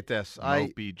appreciate this.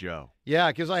 Mopey Joe.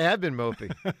 Yeah, because I have been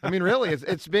mopey. I mean, really,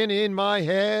 it's been in my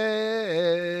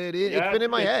head. It's been in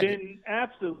my head. It's been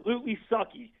absolutely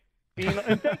sucky.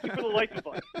 And thank you for the life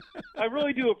advice. I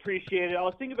really do appreciate it. I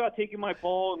was thinking about taking my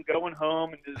ball and going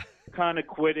home and just kind of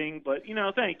quitting, but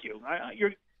thank you.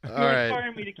 You're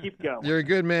inspiring me to keep going. You're a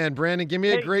good man, Brandon. Give me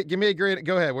a great.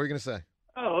 Go ahead. What are you going to say?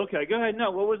 Oh, okay. Go ahead.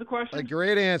 No, what was the question? A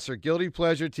great answer. Guilty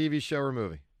pleasure TV show or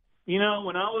movie?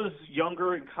 When I was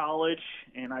younger in college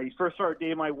and I first started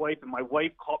dating my wife, and my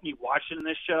wife caught me watching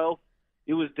this show,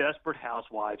 it was Desperate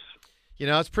Housewives.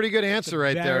 It's a pretty good answer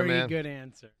right there, man. Very good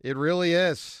answer. It really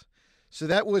is. So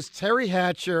that was Terry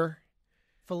Hatcher.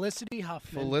 Felicity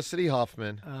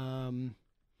Huffman.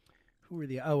 Who were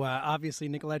the? Obviously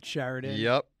Nicolette Sheridan.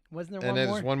 Yep. Wasn't there and one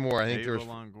more? there's one more. I think Ava there's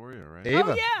Longoria, right?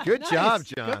 Ava. Oh, yeah. Good Nice. job,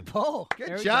 John. Good pull.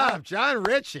 Good job, John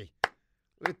Ritchie,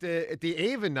 with the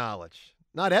Ava knowledge.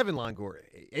 Not Evan Longoria,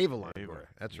 Ava Longoria.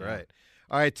 That's right.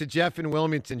 All right, to Jeff in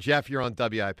Wilmington. Jeff, you're on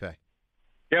WIP.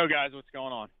 Yo, guys, what's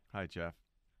going on? Hi, Jeff.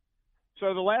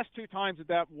 So the last two times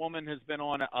that woman has been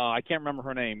on, I can't remember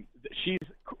her name.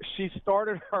 She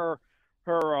started her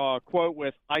quote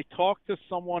with, "I talked to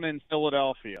someone in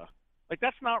Philadelphia." Like,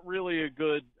 that's not really a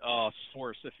good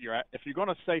source if you're going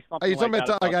to say something. Are you talking like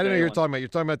about? that I didn't know Jalen. you're talking about. You're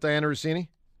talking about Diana Rossini.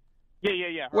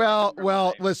 Yeah.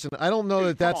 Well. Listen, I don't know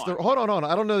Dude, that that's the. Hold on.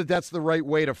 I don't know that that's the right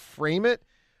way to frame it,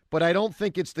 but I don't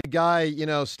think it's the guy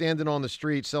standing on the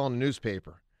street selling a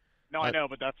newspaper. No, I know,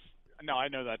 but that's. No, I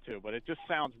know that too, but it just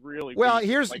sounds really Well, weak.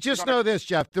 here's Like, just know this,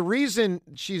 Jeff. The reason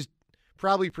she's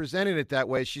probably presenting it that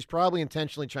way, she's probably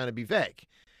intentionally trying to be vague.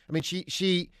 I mean,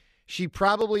 she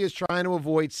probably is trying to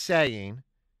avoid saying,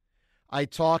 "I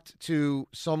talked to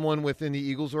someone within the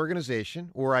Eagles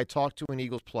organization," or "I talked to an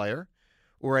Eagles player,"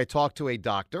 or "I talked to a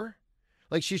doctor."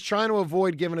 Like, she's trying to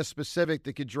avoid giving a specific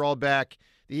that could draw back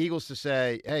the Eagles to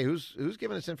say, "Hey, who's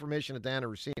giving this information to Diana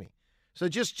Rossini?" So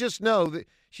just know that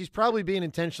she's probably being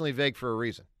intentionally vague for a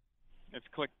reason. It's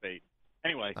clickbait.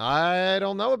 Anyway. I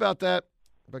don't know about that,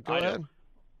 but go ahead.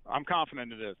 I'm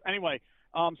confident it is. Anyway,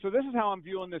 so this is how I'm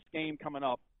viewing this game coming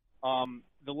up.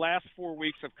 The last 4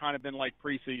 weeks have kind of been like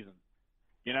preseason.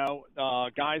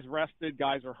 Guys rested,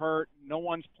 guys are hurt. No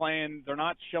one's playing. They're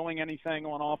not showing anything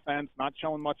on offense, not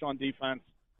showing much on defense.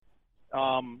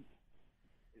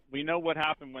 We know what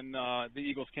happened when the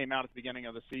Eagles came out at the beginning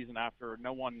of the season after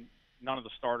none of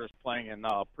the starters playing in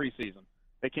preseason.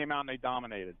 They came out and they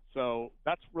dominated. So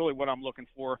that's really what I'm looking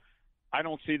for. I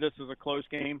don't see this as a close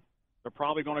game. They're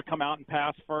probably going to come out and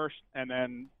pass first and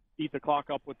then eat the clock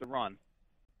up with the run.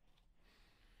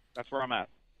 That's where I'm at.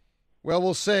 Well,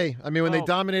 we'll see. I mean, when they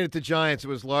dominated the Giants, it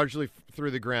was largely through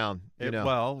the ground.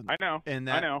 Well, I know. And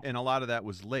I know. And a lot of that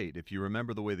was late. If you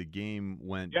remember the way the game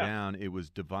went down, it was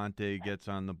Devontae gets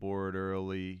on the board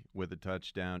early with a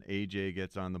touchdown. AJ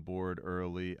gets on the board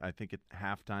early. I think at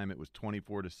halftime it was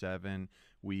 24-7.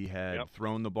 We had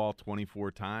thrown the ball 24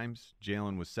 times.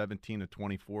 Jalen was 17 of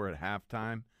 24 at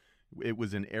halftime. It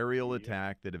was an aerial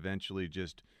attack that eventually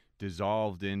just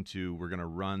dissolved into we're going to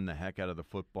run the heck out of the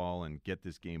football and get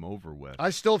this game over with. I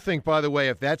still think, by the way,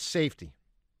 if that safety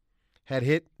had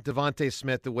hit Devontae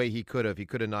Smith the way he could have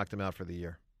knocked him out for the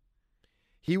year.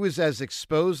 He was as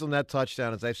exposed on that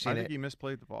touchdown as I've seen I think he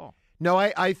misplayed the ball. No,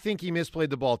 I think he misplayed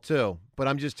the ball too, but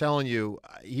I'm just telling you,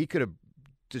 he could have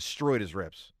destroyed his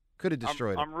ribs. Could have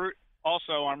destroyed him.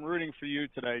 I'm rooting for you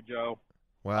today, Joe.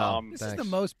 Wow, this is the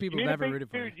most people have ever rooted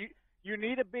for. Dude, you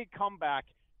need a big comeback.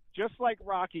 Just like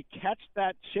Rocky, catch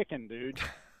that chicken, dude.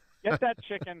 Get that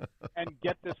chicken and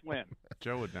get this win.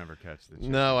 Joe would never catch the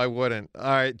chicken. No, I wouldn't. All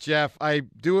right, Jeff, I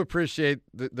do appreciate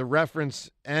the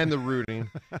reference and the rooting.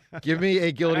 Give me a I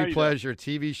know guilty you pleasure,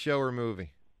 TV show or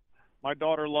movie. My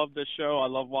daughter loved this show. I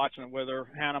love watching it with her.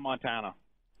 Hannah Montana.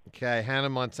 Okay, Hannah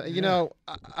Montana. You know,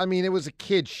 I mean, it was a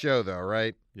kid's show, though,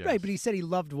 right? Yes. Right, but he said he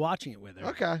loved watching it with her.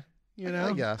 Okay. You know,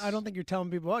 I guess. I don't think you're telling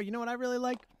people, oh, you know what I really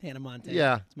like? Hannah Montana.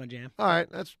 Yeah. It's my jam. All right,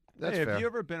 that's Hey, fair. have you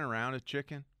ever been around a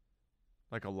chicken?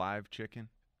 Like a live chicken?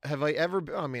 Have I ever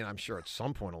been? I mean, I'm sure at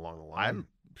some point along the line. I'm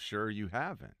sure you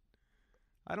haven't.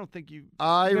 I don't think you.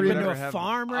 I You've never been to remember. a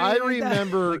farm or I anything like that?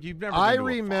 remember. Like, you've never I been to a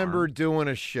remember farm. doing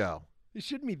a show It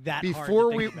shouldn't be that hard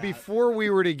before to we think about. before we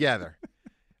were together.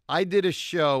 I did a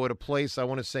show at a place I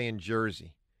want to say in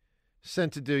Jersey,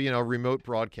 sent to do remote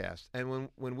broadcast. And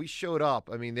when we showed up,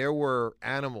 I mean there were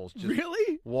animals just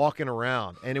Really? walking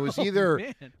around, and it was Oh, either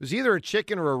man. a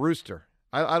chicken or a rooster.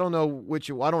 I don't know which.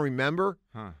 I don't remember.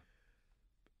 Huh.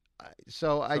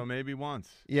 So maybe once.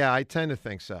 yeah, I tend to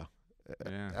think so.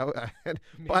 Yeah.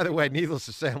 By the way, needless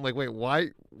to say, I'm like, wait, why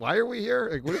are we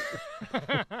here? Like,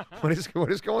 what is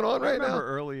going on I right remember now?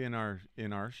 early in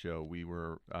our show, we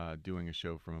were doing a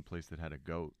show from a place that had a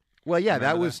goat. Well, yeah,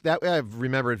 Remember that I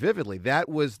remember it vividly. That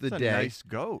was the It's a day. nice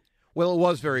goat. Well, it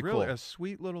was very Really, cool. a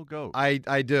sweet little goat. I do,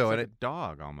 It's and like it, a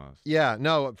dog almost. yeah,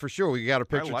 no, for sure. We got a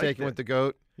picture liked taken it. with the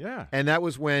goat, Yeah. and that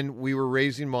was when we were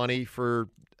raising money for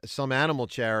some animal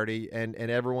charity, and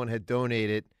everyone had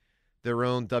donated their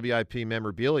own WIP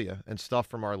memorabilia and stuff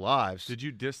from our lives. Did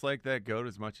you dislike that goat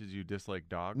as much as you dislike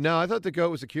dogs? No, I thought the goat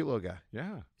was a cute little guy.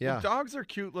 Yeah. Yeah. Well, dogs are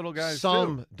cute little guys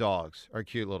Some too. dogs are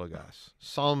cute little guys.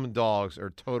 Some dogs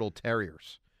are total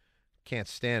terriers. Can't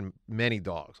stand many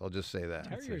dogs. I'll just say that.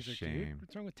 That's a Terriers are cute. shame.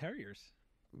 What's wrong with terriers?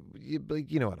 You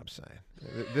know what I'm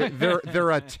saying. They're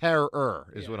a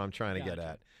terror is what I'm trying to get gotcha.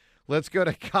 at. Let's go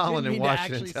to Colin Didn't in mean Washington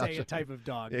to actually say a Township. type of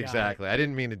dog. Got it. Exactly. I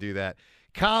didn't mean to do that.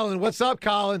 Colin, what's up,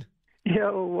 Colin?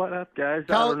 Yo, what up, guys?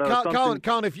 Colin, I don't know.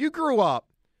 Colin, if you grew up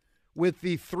with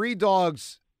the three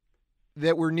dogs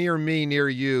that were near me, near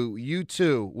you, you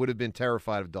too would have been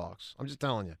terrified of dogs. I'm just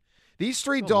telling you. These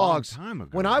three That's a long dogs, time ago,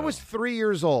 when I though. was 3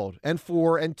 years old, and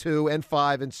 4, and 2, and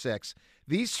 5, and 6,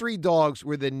 these three dogs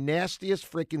were the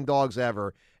nastiest freaking dogs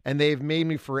ever, and they've made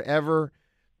me forever,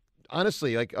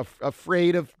 honestly, like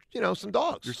afraid of some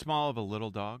dogs. You're small of a little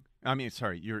dog. I mean,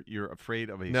 sorry, you're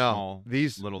afraid of a no, small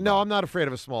these little no, dog. I'm not afraid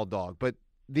of a small dog, but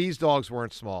these dogs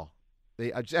weren't small.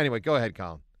 Anyway, go ahead,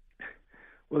 Colin.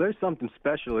 Well, there's something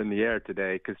special in the air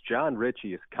today because John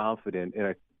Ritchie is confident in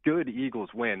a good Eagles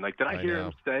win. Like, did I hear know.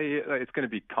 him say it's going to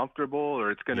be comfortable or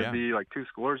it's going to Yeah. be like 2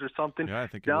 scores or something? Yeah, I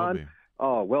think John, it will be.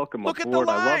 oh, welcome Look at the aboard.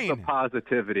 I love line. the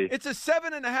positivity. It's a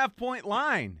 7.5 point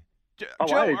line. Oh,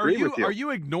 Joe, I agree with you. are you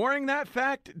ignoring that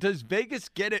fact? Does Vegas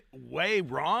get it way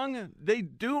wrong? They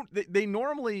do. They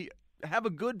normally have a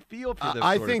good feel for this.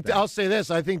 I sort think of thing. I'll say this.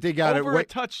 I think they got Over it way, a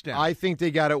touchdown. I think they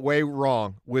got it way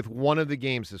wrong with one of the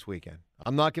games this weekend.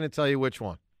 I'm not going to tell you which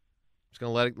one. I'm just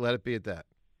going to let it be at that.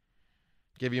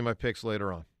 Give you my picks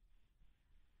later on.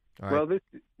 All right. Well,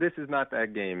 this is not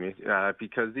that game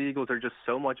because the Eagles are just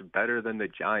so much better than the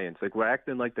Giants. Like, we're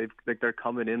acting like they're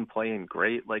coming in playing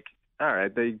great. Like, all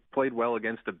right, they played well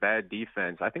against a bad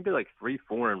defense. I think they're like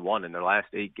 3-4-1 in their last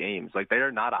 8 games. Like, they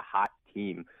are not a hot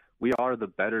team. We are the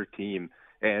better team,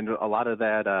 and a lot of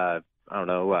that,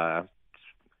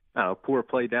 poor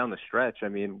play down the stretch. I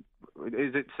mean,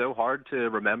 is it so hard to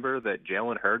remember that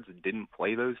Jalen Hurts didn't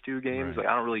play those 2 games? Right. Like,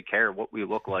 I don't really care what we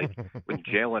look like when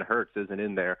Jalen Hurts isn't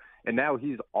in there. And now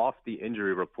he's off the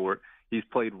injury report. He's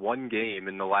played 1 game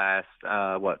in the last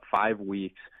 5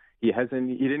 weeks. He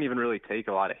didn't even really take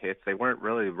a lot of hits. They weren't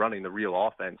really running the real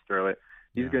offense through it.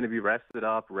 He's going to be rested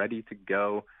up, ready to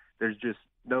go. There's just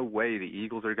no way the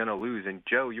Eagles are going to lose. And,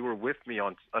 Joe, you were with me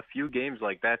on a few games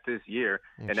like that this year,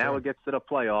 and now it gets to the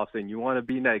playoffs, and you want to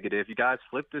be negative. You guys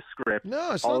flip the script.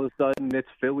 No, it's all not. of a sudden it's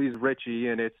Philly's Richie,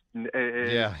 and it's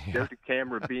Yeah. Joseph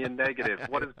Cameron being negative.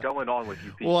 What is going on with you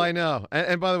people? Well, I know.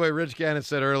 And by the way, Rich Gannon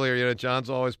said earlier,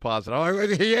 John's always positive. Oh,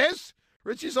 he is?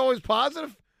 Richie's always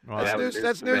positive? Well,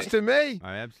 That's news to me.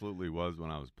 I absolutely was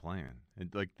when I was playing.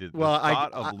 The Well,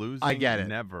 thought of losing I get it.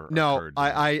 never No, occurred to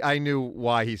me. I knew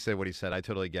why he said what he said. I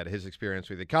totally get it. His experience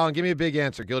with it. Colin, give me a big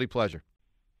answer. Guilty pleasure.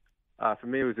 For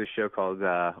me, it was a show called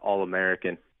All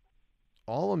American.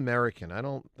 All American. I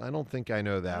don't think I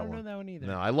know that I don't one. know that one either.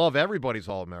 No, I love everybody's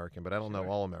All American, but I don't know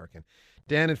All American.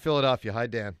 Dan in Philadelphia. Hi,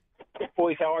 Dan.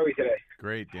 Boys, how are we today?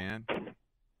 Great, Dan.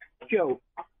 Joe,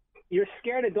 you're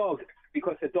scared of dogs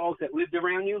because the dogs that lived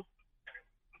around you?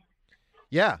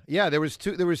 Yeah. There was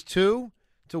two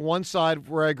to one side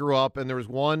where I grew up, and there was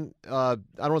one. I don't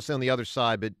want to say on the other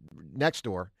side, but next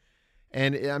door.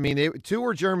 And, I mean, 2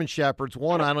 were German Shepherds.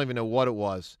 1, I don't even know what it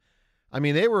was. I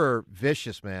mean, they were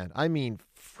vicious, man. I mean,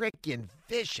 freaking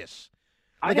vicious.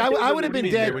 Like, I would have been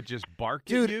dead. They would just bark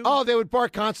Dude, at you? oh, they would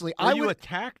bark constantly. Were you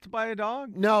attacked by a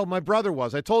dog? No, my brother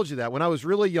was. I told you that. When I was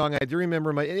really young, I do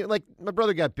remember my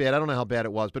brother got bit. I don't know how bad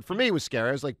it was, but for me, it was scary.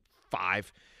 I was like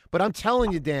 5. But I'm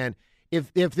telling you, Dan,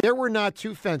 if there were not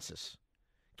 2 fences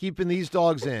keeping these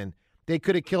dogs in, they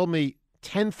could have killed me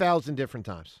 10,000 different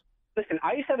times. Listen,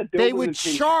 I used to have a Doberman. They would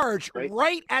charge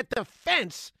right at the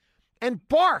fence and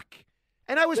bark.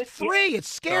 And I was 3. It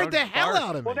scared the hell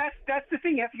out of me. Well, that's the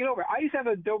thing you have to get over. I used to have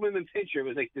a Doberman Pinscher. It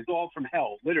was like the dog from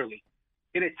hell, literally.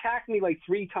 It attacked me like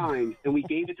 3 times, and we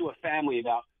gave it to a family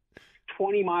about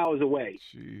 20 miles away.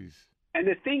 Jeez. And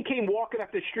the thing came walking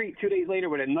up the street 2 days later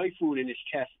with a knife wound in his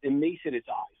chest and mace in its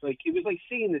eyes. Like, it was like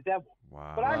seeing the devil.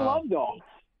 Wow. But I love dogs.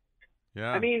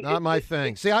 Yeah. I mean, not my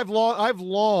thing. See, I've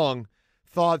long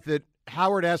thought that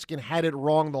Howard Eskin had it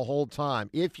wrong the whole time.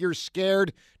 If you're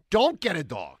scared, don't get a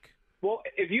dog. Well,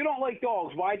 if you don't like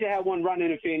dogs, why'd you have one run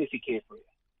in a fantasy camp for you?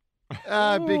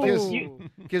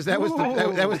 Because that was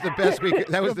the best we could,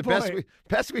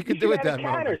 best we could do at that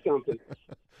moment. Or something.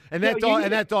 And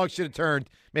that dog should have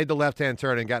made the left-hand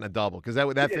turn and gotten a double because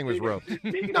that thing was roped.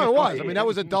 No, it was. I mean, that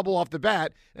was a double off the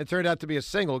bat, and it turned out to be a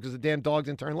single because the damn dog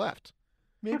didn't turn left.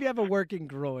 Maybe have a working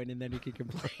groin, and then you can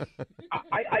complain.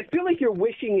 I feel like you're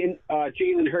wishing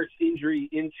Jalen Hurts' injury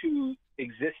into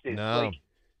existence. No. Like,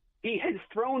 he has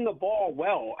thrown the ball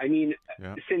well. I mean,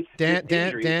 since Dan,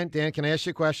 injury. Dan, can I ask you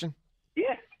a question?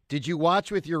 Yeah. Did you watch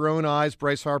with your own eyes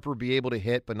Bryce Harper be able to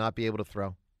hit but not be able to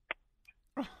throw?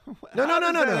 No.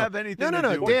 Have anything to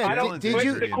do with Dan, Jalen's did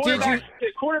you? The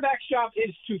quarterback's job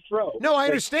is to throw. No, I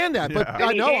understand that, but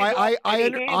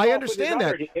And he I understand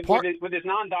that. With his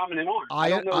non-dominant arm. I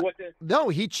don't know what the... No,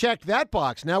 he checked that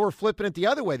box. Now we're flipping it the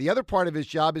other way. The other part of his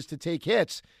job is to take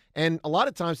hits, and a lot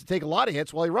of times to take a lot of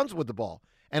hits while he runs with the ball.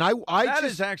 And that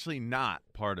is actually not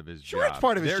part of his job. Sure, it's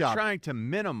part of his job. They're trying to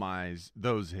minimize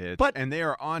those hits, but, and they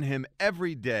are on him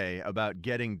every day about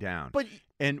getting down. But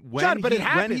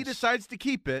when he decides to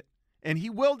keep it, and he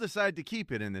will decide to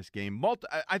keep it in this game,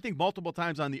 I think multiple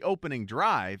times on the opening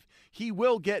drive, he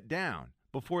will get down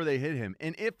before they hit him.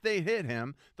 And if they hit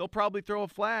him, they'll probably throw a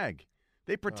flag.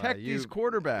 They protect these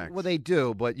quarterbacks. Well, they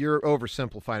do, but you're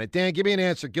oversimplifying it. Dan, give me an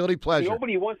answer. Guilty pleasure.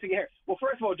 Nobody wants to get hurt. Well,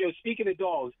 first of all, Joe, speaking of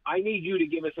dogs, I need you to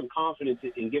give us some confidence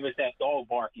and give us that dog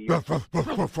bark.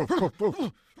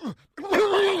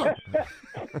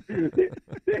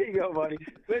 There you go, buddy.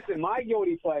 Listen, my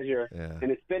guilty pleasure, and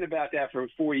it's been about that for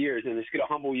 4 years, and it's going to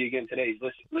humble you again today, is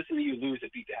listen to you lose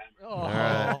at Beat the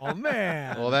Hammer. Oh,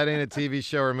 man. Well, that ain't a TV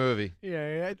show or movie.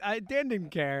 Yeah, Dan didn't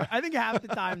care. I think half the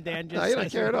time Dan just he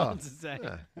don't care at all.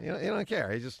 Yeah, he don't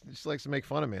care. He just likes to make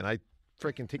fun of me, and I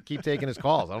freaking keep taking his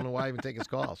calls. I don't know why I even take his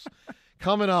calls.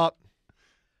 Coming up,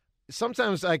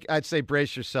 sometimes I'd say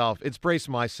brace yourself. It's brace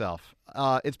myself.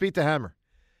 It's Beat the Hammer.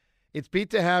 It's Beat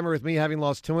the Hammer with me having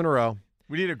lost 2 in a row.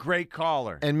 We need a great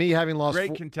caller. And me having lost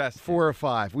great contestant. 4 or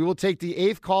 5. We will take the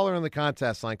 8th caller on the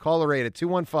contest line. Caller 8 at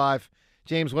 215.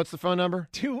 James, what's the phone number?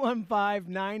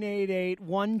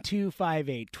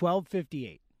 215-988-1258,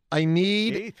 1258. I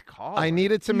need 8th caller. I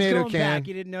need a tomato He's going can. Back.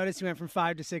 You didn't notice he went from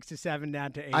 5 to 6 to 7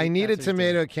 down to 8. I need a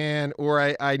tomato can, or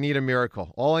I need a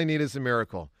miracle. All I need is a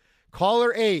miracle.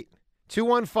 Caller 8,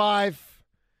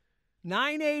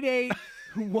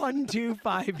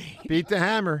 215-988-1258. Beat the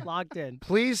Hammer. Locked in.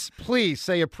 Please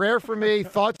say a prayer for me,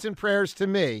 thoughts and prayers to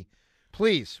me,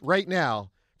 please, right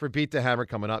now, for Beat the Hammer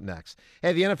coming up next.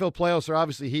 Hey, the NFL playoffs are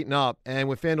obviously heating up, and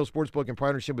with FanDuel Sportsbook in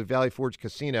partnership with Valley Forge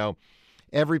Casino,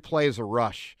 every play is a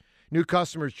rush. New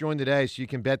customers join today so you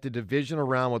can bet the divisional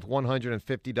round with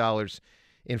 $150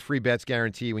 in free bets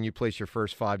guaranteed when you place your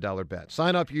first $5 bet.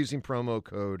 Sign up using promo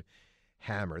code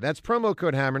HAMMER. That's promo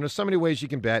code HAMMER. And there's so many ways you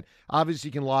can bet. Obviously,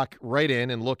 you can lock right in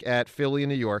and look at Philly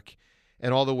and New York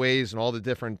and all the ways and all the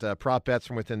different prop bets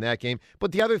from within that game.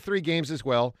 But the other 3 games as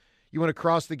well. You want to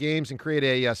cross the games and create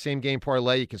a same-game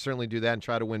parlay, you can certainly do that and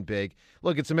try to win big.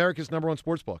 Look, it's America's #1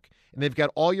 sportsbook, and they've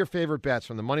got all your favorite bets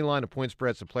from the money line to point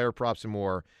spreads to player props and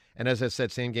more. And as I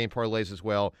said, same-game parlays as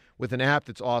well with an app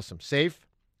that's awesome, safe,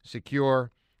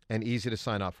 secure, and easy to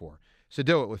sign up for. So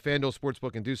do it with FanDuel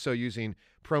Sportsbook and do so using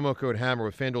promo code HAMMER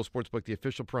with FanDuel Sportsbook, the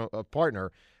official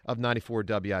partner of 94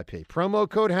 WIP. Promo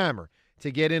code HAMMER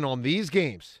to get in on these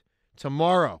games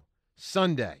tomorrow,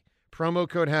 Sunday. Promo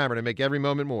code HAMMER to make every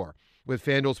moment more with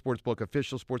FanDuel Sportsbook,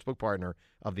 official sportsbook partner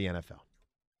of the NFL.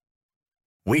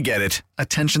 We get it.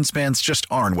 Attention spans just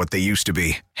aren't what they used to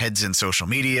be. Heads in social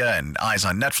media and eyes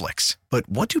on Netflix. But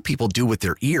what do people do with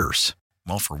their ears?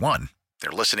 Well, for one,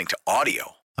 they're listening to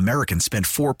audio. Americans spend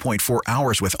 4.4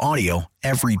 hours with audio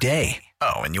every day.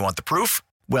 Oh, and you want the proof?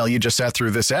 Well, you just sat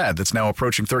through this ad that's now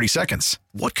approaching 30 seconds.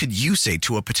 What could you say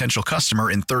to a potential customer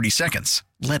in 30 seconds?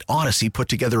 Let Odyssey put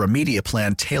together a media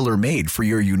plan tailor-made for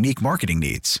your unique marketing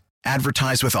needs.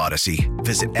 Advertise with Odyssey.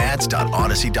 Visit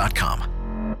ads.odyssey.com.